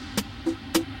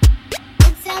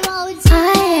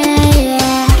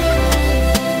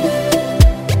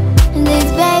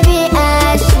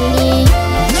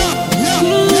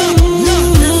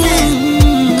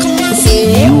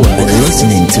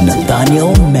 listening to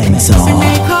Nathaniel Mensah.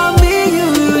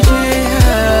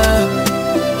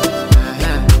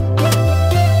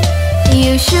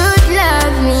 You should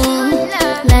love me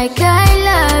like I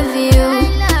love you.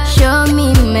 Show me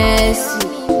mercy,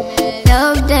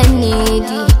 love the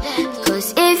needy. 'Cause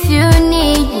if you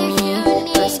need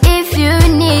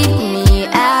me,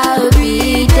 I'll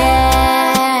be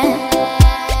there.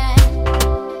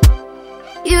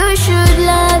 You should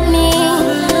love me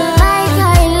like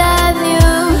I love you.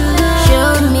 Show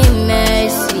me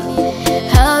mercy,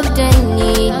 help the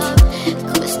needy.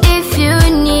 'Cause if you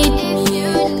need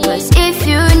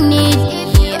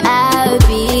me, I'll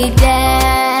be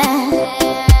there.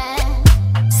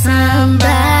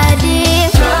 Somebody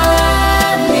show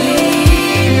me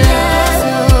love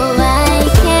so I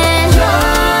can show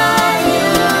you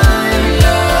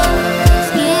love.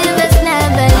 Give us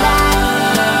never lie,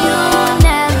 you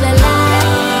never lie.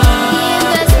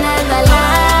 Give us never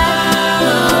lie,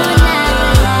 you never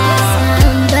lie.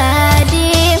 Somebody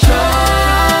show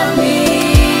me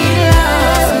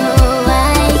love so I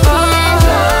can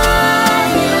show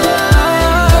you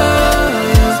love.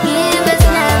 Give us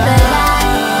never lie,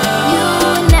 you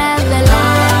never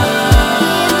lie.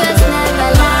 Give us never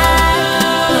lie,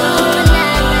 you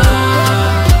never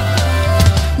lie.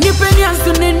 Nipa ni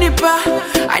asune nipa,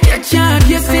 adia chan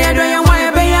ye say do ya wa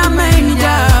be ya man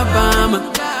jabam.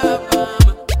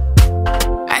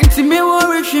 Anti me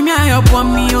worry she me ayop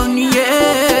me on ye.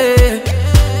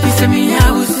 He say me I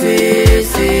will say.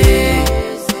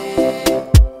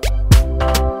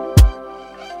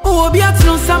 Oh biat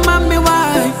no sama me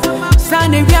wife.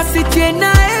 Sane we city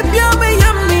na e bia me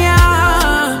yamia.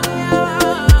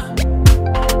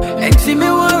 Anti me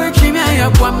worry she me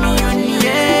ayop me on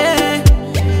ye.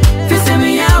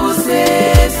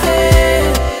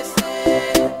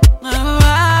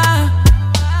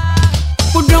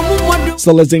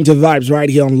 Still listening to Vibes right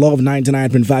here on Love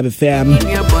 99.5 FM.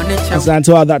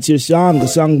 Santoa, that's your song. The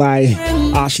song by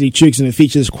Ashley Chooks and it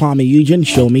features Kwame Eugene,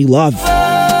 Show Me Love.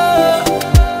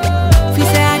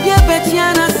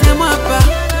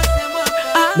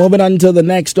 Moving on to the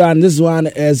next one. This one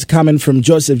is coming from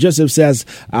Joseph. Joseph says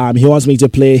he wants me to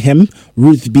play him,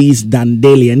 Ruth B's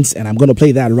Dandelions, and I'm going to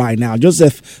play that right now.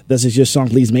 Joseph, this is your song.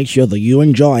 Please make sure that you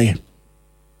enjoy.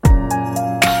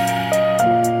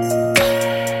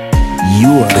 You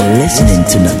are listening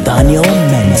to Nathaniel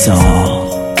Mensah.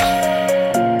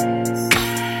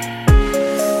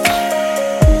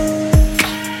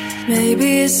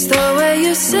 Maybe it's the way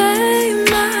you say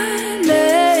my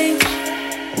name.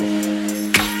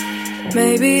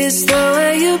 Maybe it's the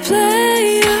way you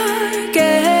play your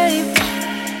game.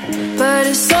 But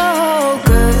it's so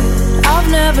good. I've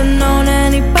never known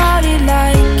anybody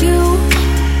like you.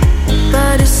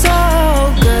 But it's so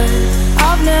good.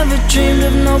 I've never dreamed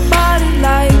of nobody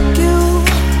like you.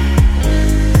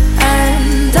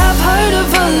 And I've heard of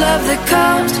a love that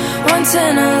comes once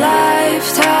in a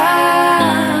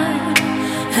lifetime.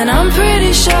 And I'm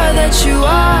pretty sure that you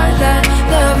are that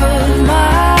love of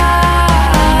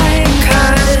mine.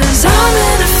 'Cause I'm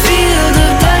in a field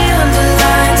of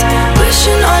dandelions,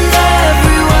 wishing on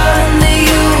everyone that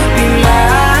you would be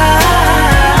mine.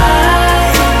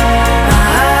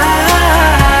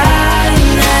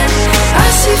 And I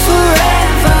see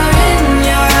forever in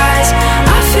your eyes.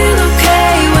 I feel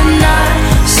okay when I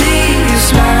see you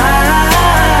smile.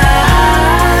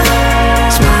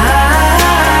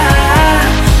 Smile.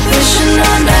 Wishing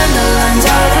on dandelions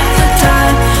all of the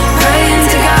time, praying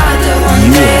to God that one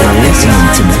day I'll be listening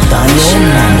to Nathaniel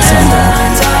Mensah.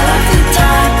 all of the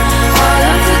time, all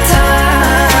of the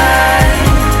time.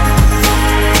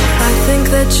 I think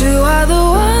that you are the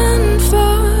one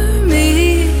for me.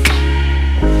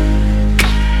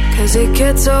 'Cause it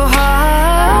gets so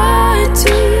hard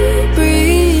to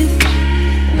breathe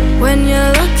when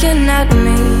you're looking at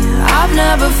me. I've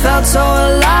never felt so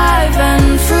alive and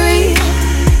free.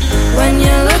 When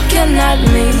you're looking at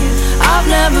me, I've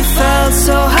never felt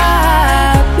so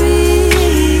happy.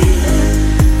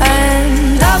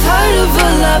 And I've heard of a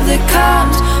love that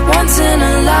comes once in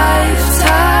a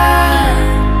lifetime.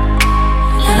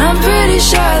 And I'm pretty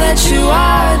sure that you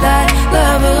are that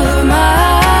love of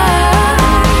mine.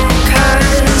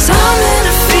 'Cause I'm in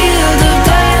a field of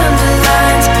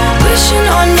dandelions, wishing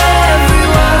on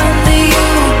everyone that you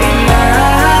would be mine.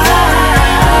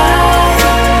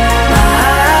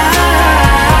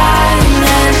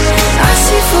 And I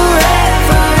see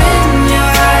forever in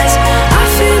your eyes. I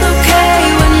feel okay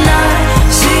when I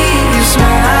see you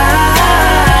smile.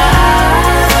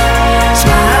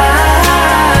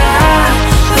 Smile.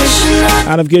 Wishing on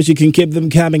And of course, you can keep them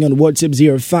coming on WhatsApp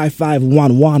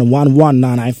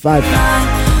 0551111995.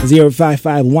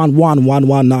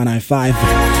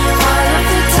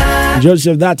 055-1111-995.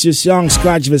 Joseph, that's your song,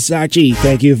 Scratch Versace.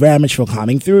 Thank you very much for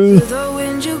coming through. The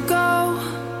wind you go,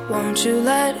 won't you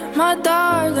let my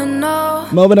darling know?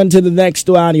 Moving on to the next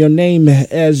one. Your name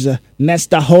is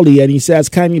Nesta Holy, and he says,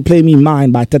 "Can you play me Mine"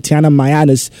 by Tatiana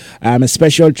Mayanis? A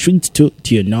special treat to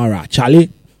Tionora. Charlie?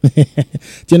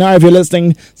 Tionora, if you're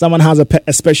listening, someone has a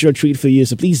special treat for you,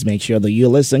 so please make sure that you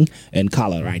listen in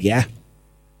color, right? Yeah?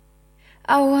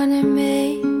 I wanna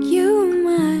make you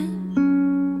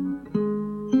mine,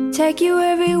 take you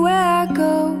everywhere I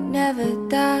go. Never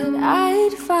thought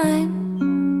I'd find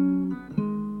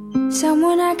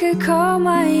someone I could call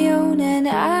my own, and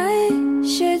I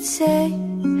should say,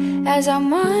 as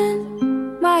I'm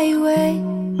on my way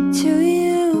to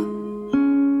you,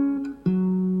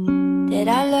 that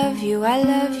I love you, I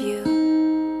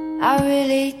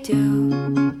really do.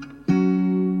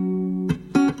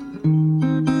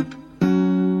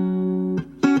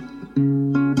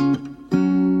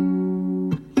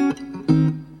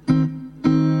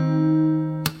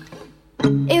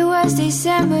 It was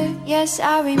December, yes,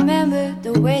 I remember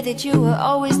the way that you were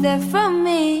always there for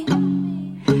me.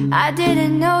 I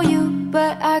didn't know you,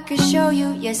 but I could show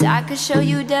you, yes, I could show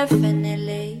you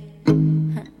definitely.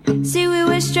 See, we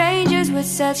were strangers with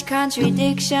such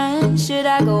contradictions. Should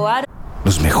I go out?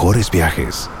 Los mejores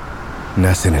viajes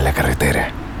nacen en la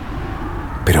carretera,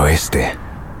 pero este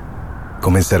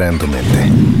comenzará en tu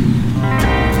mente.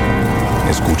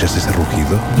 ¿Escuchas ese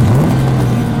rugido?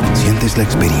 ¿Sientes la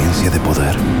experiencia de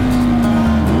poder?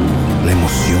 ¿La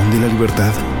emoción de la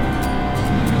libertad?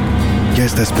 Ya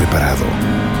estás preparado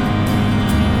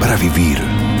para vivir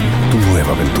tu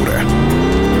nueva aventura.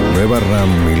 Nueva Ram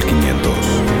 1500.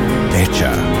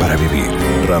 Hecha para vivir.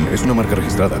 Ram es una marca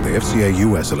registrada de FCA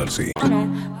US LLC.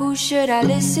 Who should I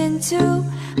listen to?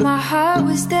 My heart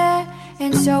was there,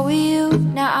 and so were you.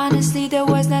 Now honestly, there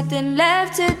was nothing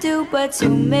left to do but to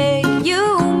make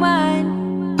you mine.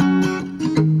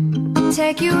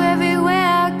 Take you everywhere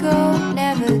I go.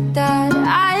 Never thought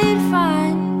I'd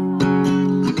find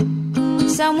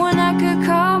someone I could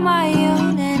call my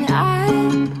own, and I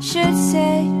should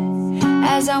say,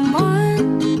 as I'm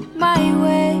on my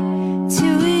way to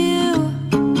you,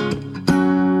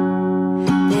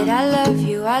 that I love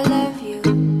you,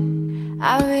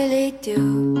 I really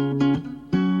do.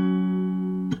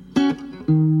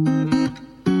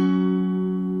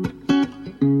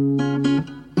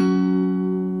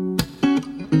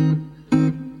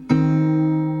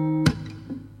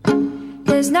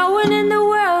 There's no one in the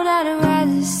world I'd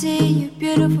rather see your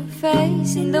beautiful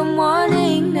face in the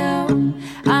morning now.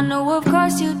 I know of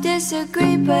course you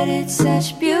disagree, but it's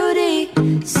such beauty,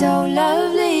 so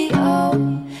lovely. Oh,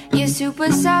 your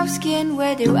super soft skin,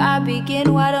 where do I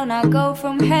begin? Why don't I go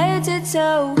from head to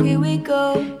toe? Here we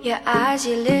go. Your eyes,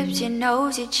 your lips, your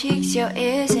nose, your cheeks, your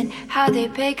ears, and how they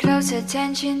pay close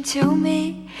attention to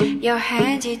me. Your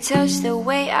hands, you touch the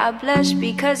way I blush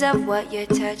because of what your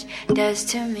touch does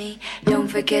to me. Don't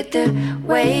forget the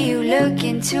way you look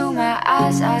into my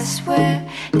eyes. I swear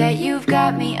that you've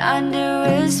got me under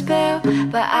a spell,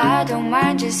 but I don't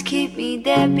mind, just keep me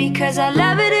there because I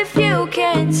love it if you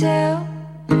can't tell.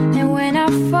 And when I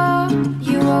fall,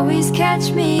 you always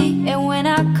catch me. And when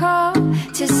I call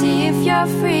to see if you're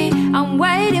free, I'm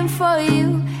waiting for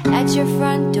you at your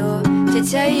front door to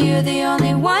tell you you're the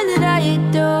only one that I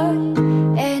adore.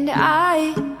 And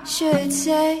I should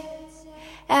say,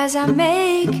 as I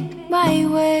make my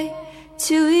way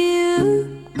to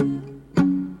you,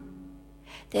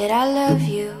 that I love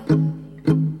you.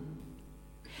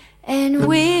 And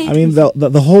I mean,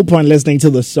 the whole point listening to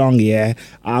the song, yeah,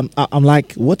 I'm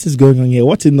like, what is going on here?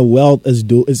 What in the world is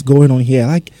going on here?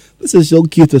 Like, this is so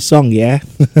cute, the song, yeah.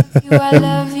 I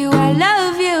love you, I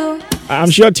love you. I'm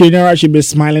sure Tionora should be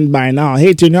smiling by now.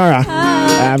 Hey, Tionora,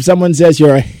 someone says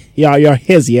you're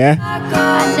his, yeah. I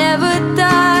never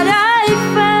thought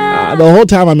I'd find the whole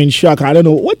time I'm in shock. I don't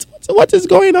know what is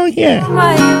going on here.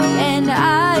 And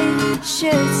I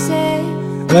should say,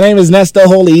 my name is Nesta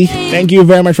Holy. Thank you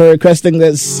very much for requesting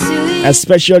this a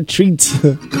special treat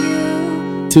to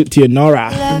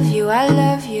Tionora. I love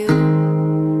you,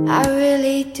 I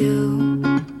really do.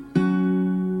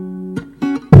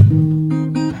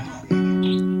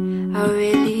 I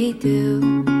really do.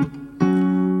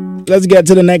 Let's get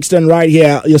to the next one right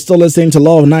here. You're still listening to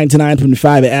Love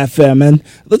 99.5 FM. And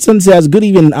this one says, good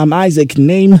evening, I'm Isaac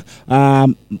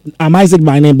I'm Isaac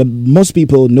by name, but most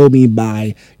people know me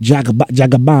by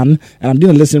Jagaban. And I'm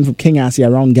doing a listen from King Asia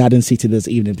around Garden City this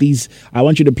evening. Please, I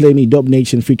want you to play me Dope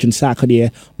Nation featuring Sarkodie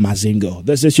Mazingo.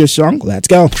 This is your song. Let's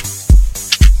go.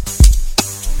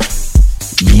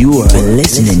 You are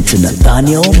listening to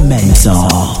Nathaniel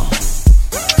Mensah.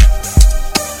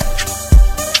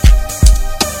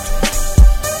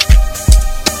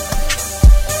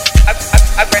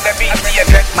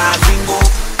 Mazingo.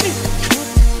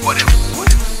 What else?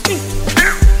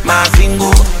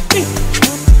 Mazingo.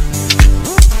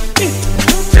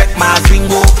 Check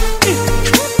Mazingo.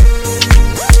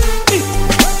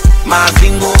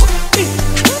 Mazingo.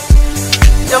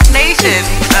 Dub Nation.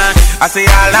 I say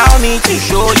allow me to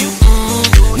show you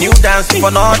new dance for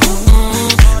not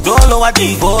don't lower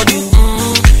the volume.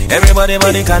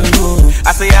 Everybody can do.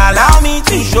 I say allow me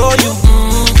to show you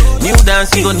new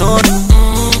dance you know do.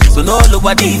 So no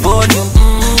lower the volume.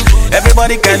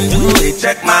 Everybody can do it.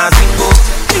 Check Mazingo.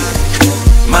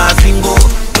 Mazingo.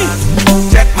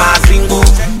 Check Mazingo.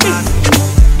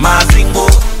 Mazingo.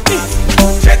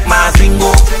 Check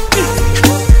Mazingo.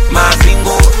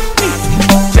 Mazingo.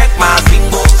 Check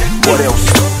Mazingo. What else?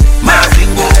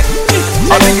 Mazingo.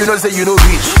 I mean, you know, say you know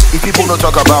reach. If people don't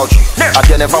talk about you, I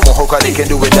can never more how they can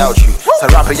do without you. So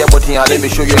rap your body and let me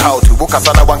show you how to. Book a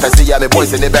sana one can say yeah, my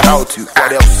boys and never how to.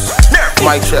 What else?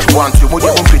 My check 1 2.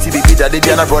 Moja one pretty baby that they be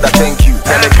a brother. Thank you.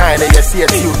 And the kind of you see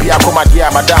it you be a come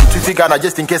dear madam to figure out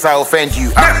just in case I offend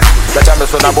you. The time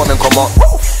is on a woman come on.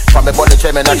 From the body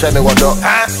chairman, I chairman what up.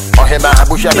 On him I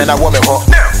bush him and a woman hot.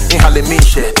 In Halle me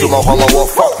shit to my home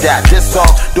walk. Fuck that. This song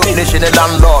donation the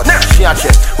landlord. She a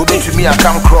check. Who do to me I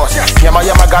come cross. Yama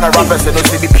gonna rappers and no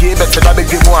CBP but to be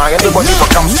good one. Everybody for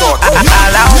come sort.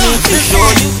 Allow me to show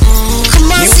you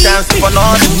new dance for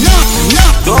nothing.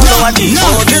 Don't know what the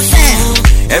code is.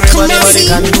 Everybody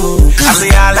can do. I say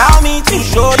allow me to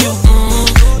show you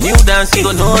new dance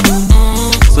you know do.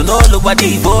 So no look what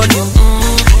the volume.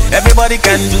 Everybody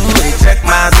can do it. Check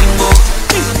Mazingo.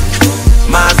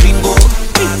 Mazingo.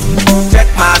 Check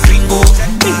Mazingo.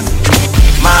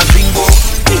 Mazingo.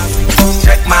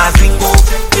 Check Mazingo.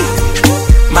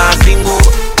 Mazingo.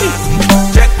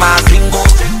 Check Mazingo.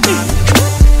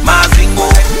 Mazingo.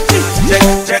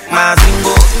 Check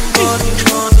Mazingo.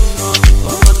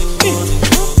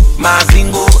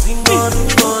 Mazingo.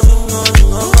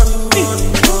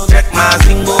 Check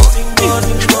Mazingo.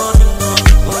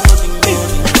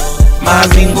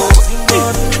 Mazingo.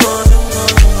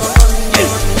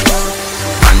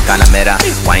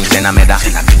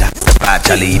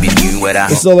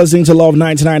 You're still listening to Love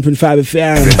 99.5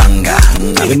 FM.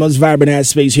 The most vibrant ass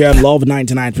space here on Love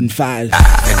 99.5.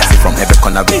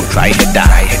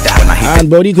 And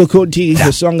Boricua Koti,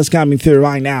 the song is coming through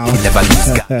right now.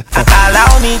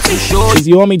 Allow me to show If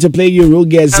you want me to play you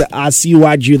Ruges, I see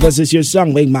what you. This is your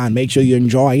song, big man. Make sure you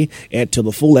enjoy it to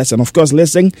the fullest. And of course,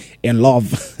 listen in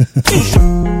love.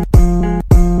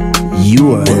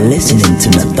 You are listening to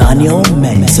Nathaniel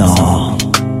Mensah.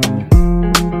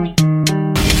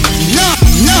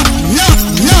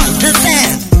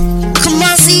 Come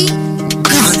on, see.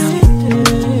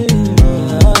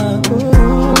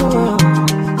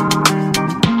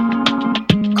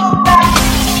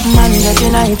 Man,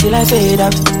 getting high till I fade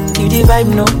out. You the vibe,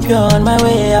 no pure on my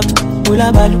way up.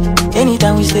 Hula balu,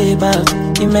 anytime we stay back.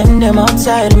 The men them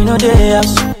outside, we know they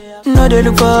house. No they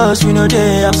look for us, we know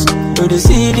they house. So they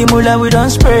see the mullah, we don't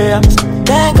spray up.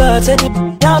 Thank God, said the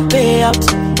don't pay out.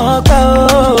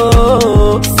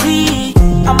 Oh, see,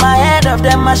 I'm ahead of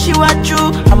them, I see what you.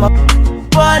 I'm a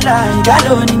baller, you got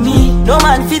only me. No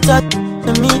man fit up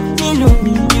to me, look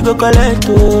me, you go collect.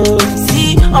 Oh,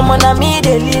 see, I'm on a me,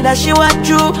 they lead, I see what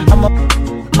you. I'm a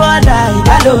baller, you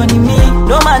got only me.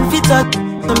 No man fit up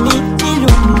to me,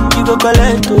 look me, you go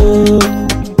collect. Oh,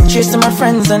 chasing my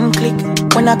friends and click.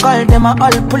 When I call them, I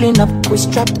all pulling up. We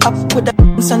strapped up with the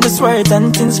and the sweat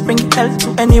and things bring hell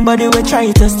to anybody who try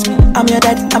to test me. I'm your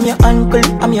dad, I'm your uncle,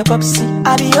 I'm your popsy.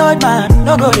 I be old man,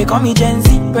 no go, they call me Gen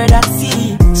Z. Brother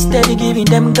C, steady giving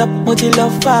them gap, multi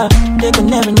love far. They could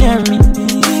never near me.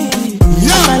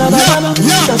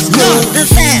 Just go.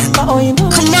 Come on,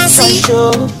 see.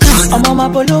 I'm on my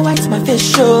polo white, my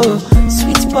face show.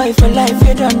 Sweet boy for life,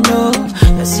 you don't know.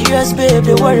 You're serious, babe,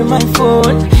 they worry my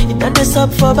phone. You done this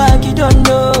up for back, you don't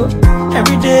know.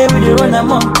 Every day we dey run,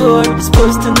 I'm on code.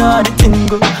 Supposed to know how the thing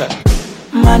go.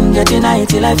 Man, getting high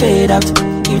till I fade out.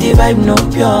 If the vibe no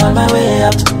pure, on my way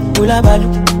out. Hula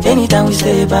balu, anytime we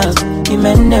stay back. The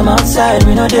men them outside,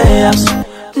 we know they house.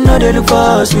 No they look for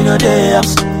us, we know they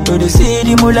house. So they see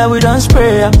the mullah, we don't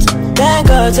spray out. Thank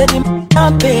God, said the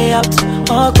don't pay out.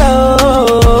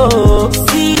 Oh,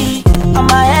 see, I'm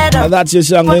ahead of. That's your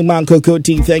song, Big Man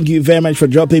Kokoti. Thank you very much for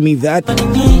dropping me that.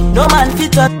 No man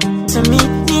fit up to me,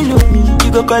 he look me.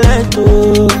 go collect.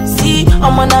 See,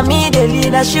 I'm on a me, the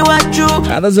leader, she want you.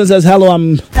 This one says, hello,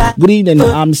 good evening,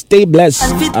 I'm Stay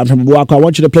Blessed. I'm from Buako. I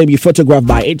want you to play me Photograph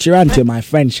by Ed Sheeran to my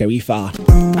friend Sharifa.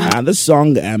 This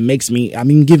song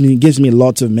gives me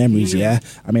lots of memories, yeah.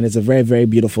 I mean, it's a very, very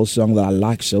beautiful song that I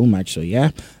like so much, so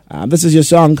yeah. This is your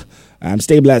song,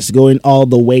 Stay Blessed, going all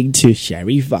the way to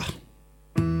Sharifa.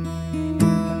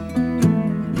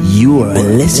 You are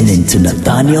listening to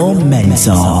Nathaniel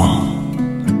Mensah.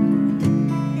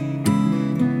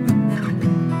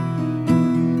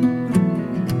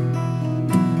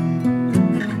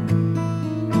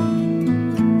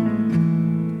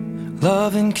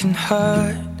 Loving can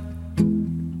hurt.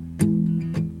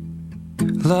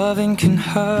 Loving can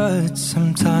hurt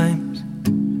sometimes,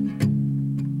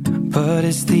 but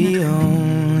it's the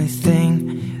only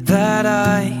thing that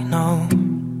I know.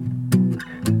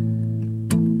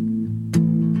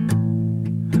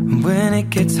 When it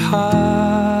gets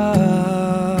hard,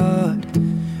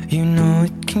 you know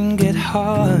it can get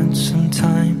hard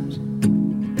sometimes.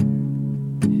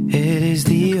 It is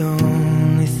the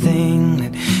only thing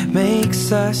that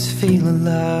makes us feel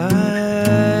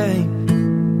alive.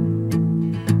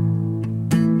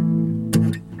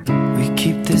 We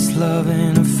keep this love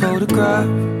in a photograph.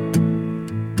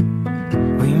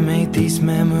 We made these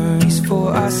memories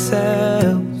for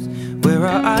ourselves, where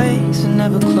our eyes are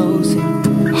never closing,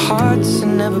 our hearts are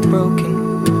never broken,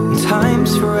 and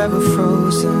time's forever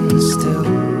frozen still.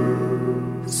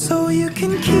 So you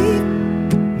can keep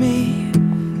me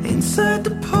inside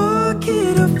the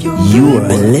pocket of your You are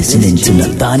listening to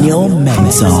Nathaniel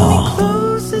Mensah.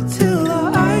 Closer till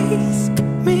our eyes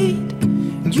meet,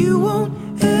 and you won't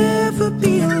ever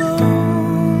be alone.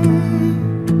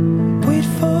 Wait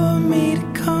for me to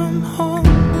come home.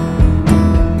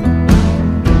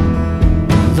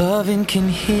 Loving can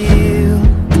heal.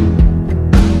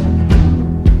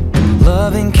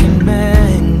 Loving can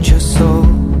mend your soul.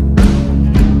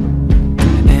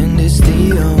 And it's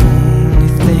the only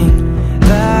thing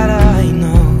that I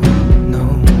know.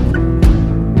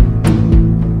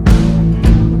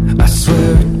 I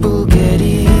swear it will get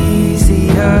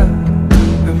easier.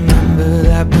 Remember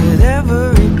that with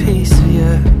every piece of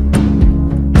you.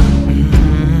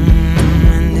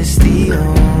 And it's the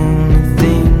only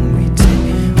thing we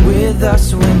take with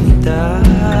us when we die.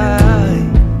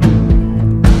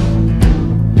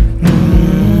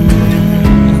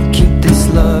 We keep this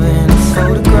love in a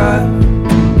photograph.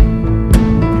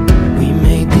 We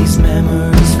made these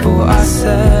memories for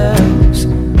ourselves,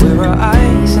 where our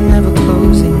eyes are never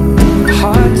closing, our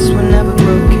hearts were never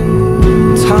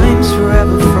broken, time's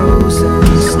forever frozen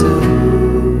still.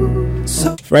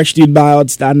 Fresh Dude by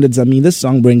Odd Standards. I mean, this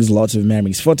song brings lots of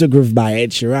memories. Photograph by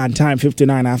Ed Sheeran. Time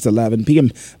 59 after 11 p.m.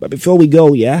 But before we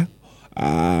go, yeah,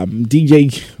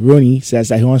 DJ Ronnie says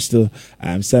that he wants to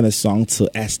send a song to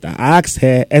Esther. I asked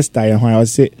her, Esther, and I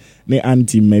was saying,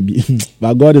 auntie maybe,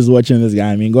 but God is watching this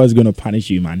guy. I mean, God's going to punish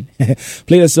you, man.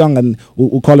 Play the song and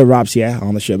we'll call it wraps here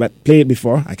on the show. But play it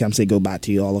before I can say goodbye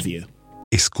to you, all of you.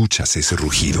 ¿Escuchas ese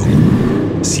rugido?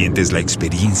 ¿Sientes la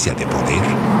experiencia de poder?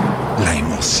 ¿La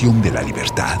emoción de la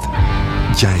libertad?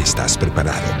 Ya estás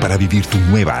preparado para vivir tu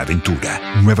nueva aventura.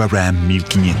 Nueva Ram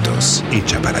 1500,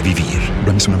 hecha para vivir.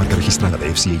 Ram es una marca registrada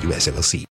de FCA US LLC.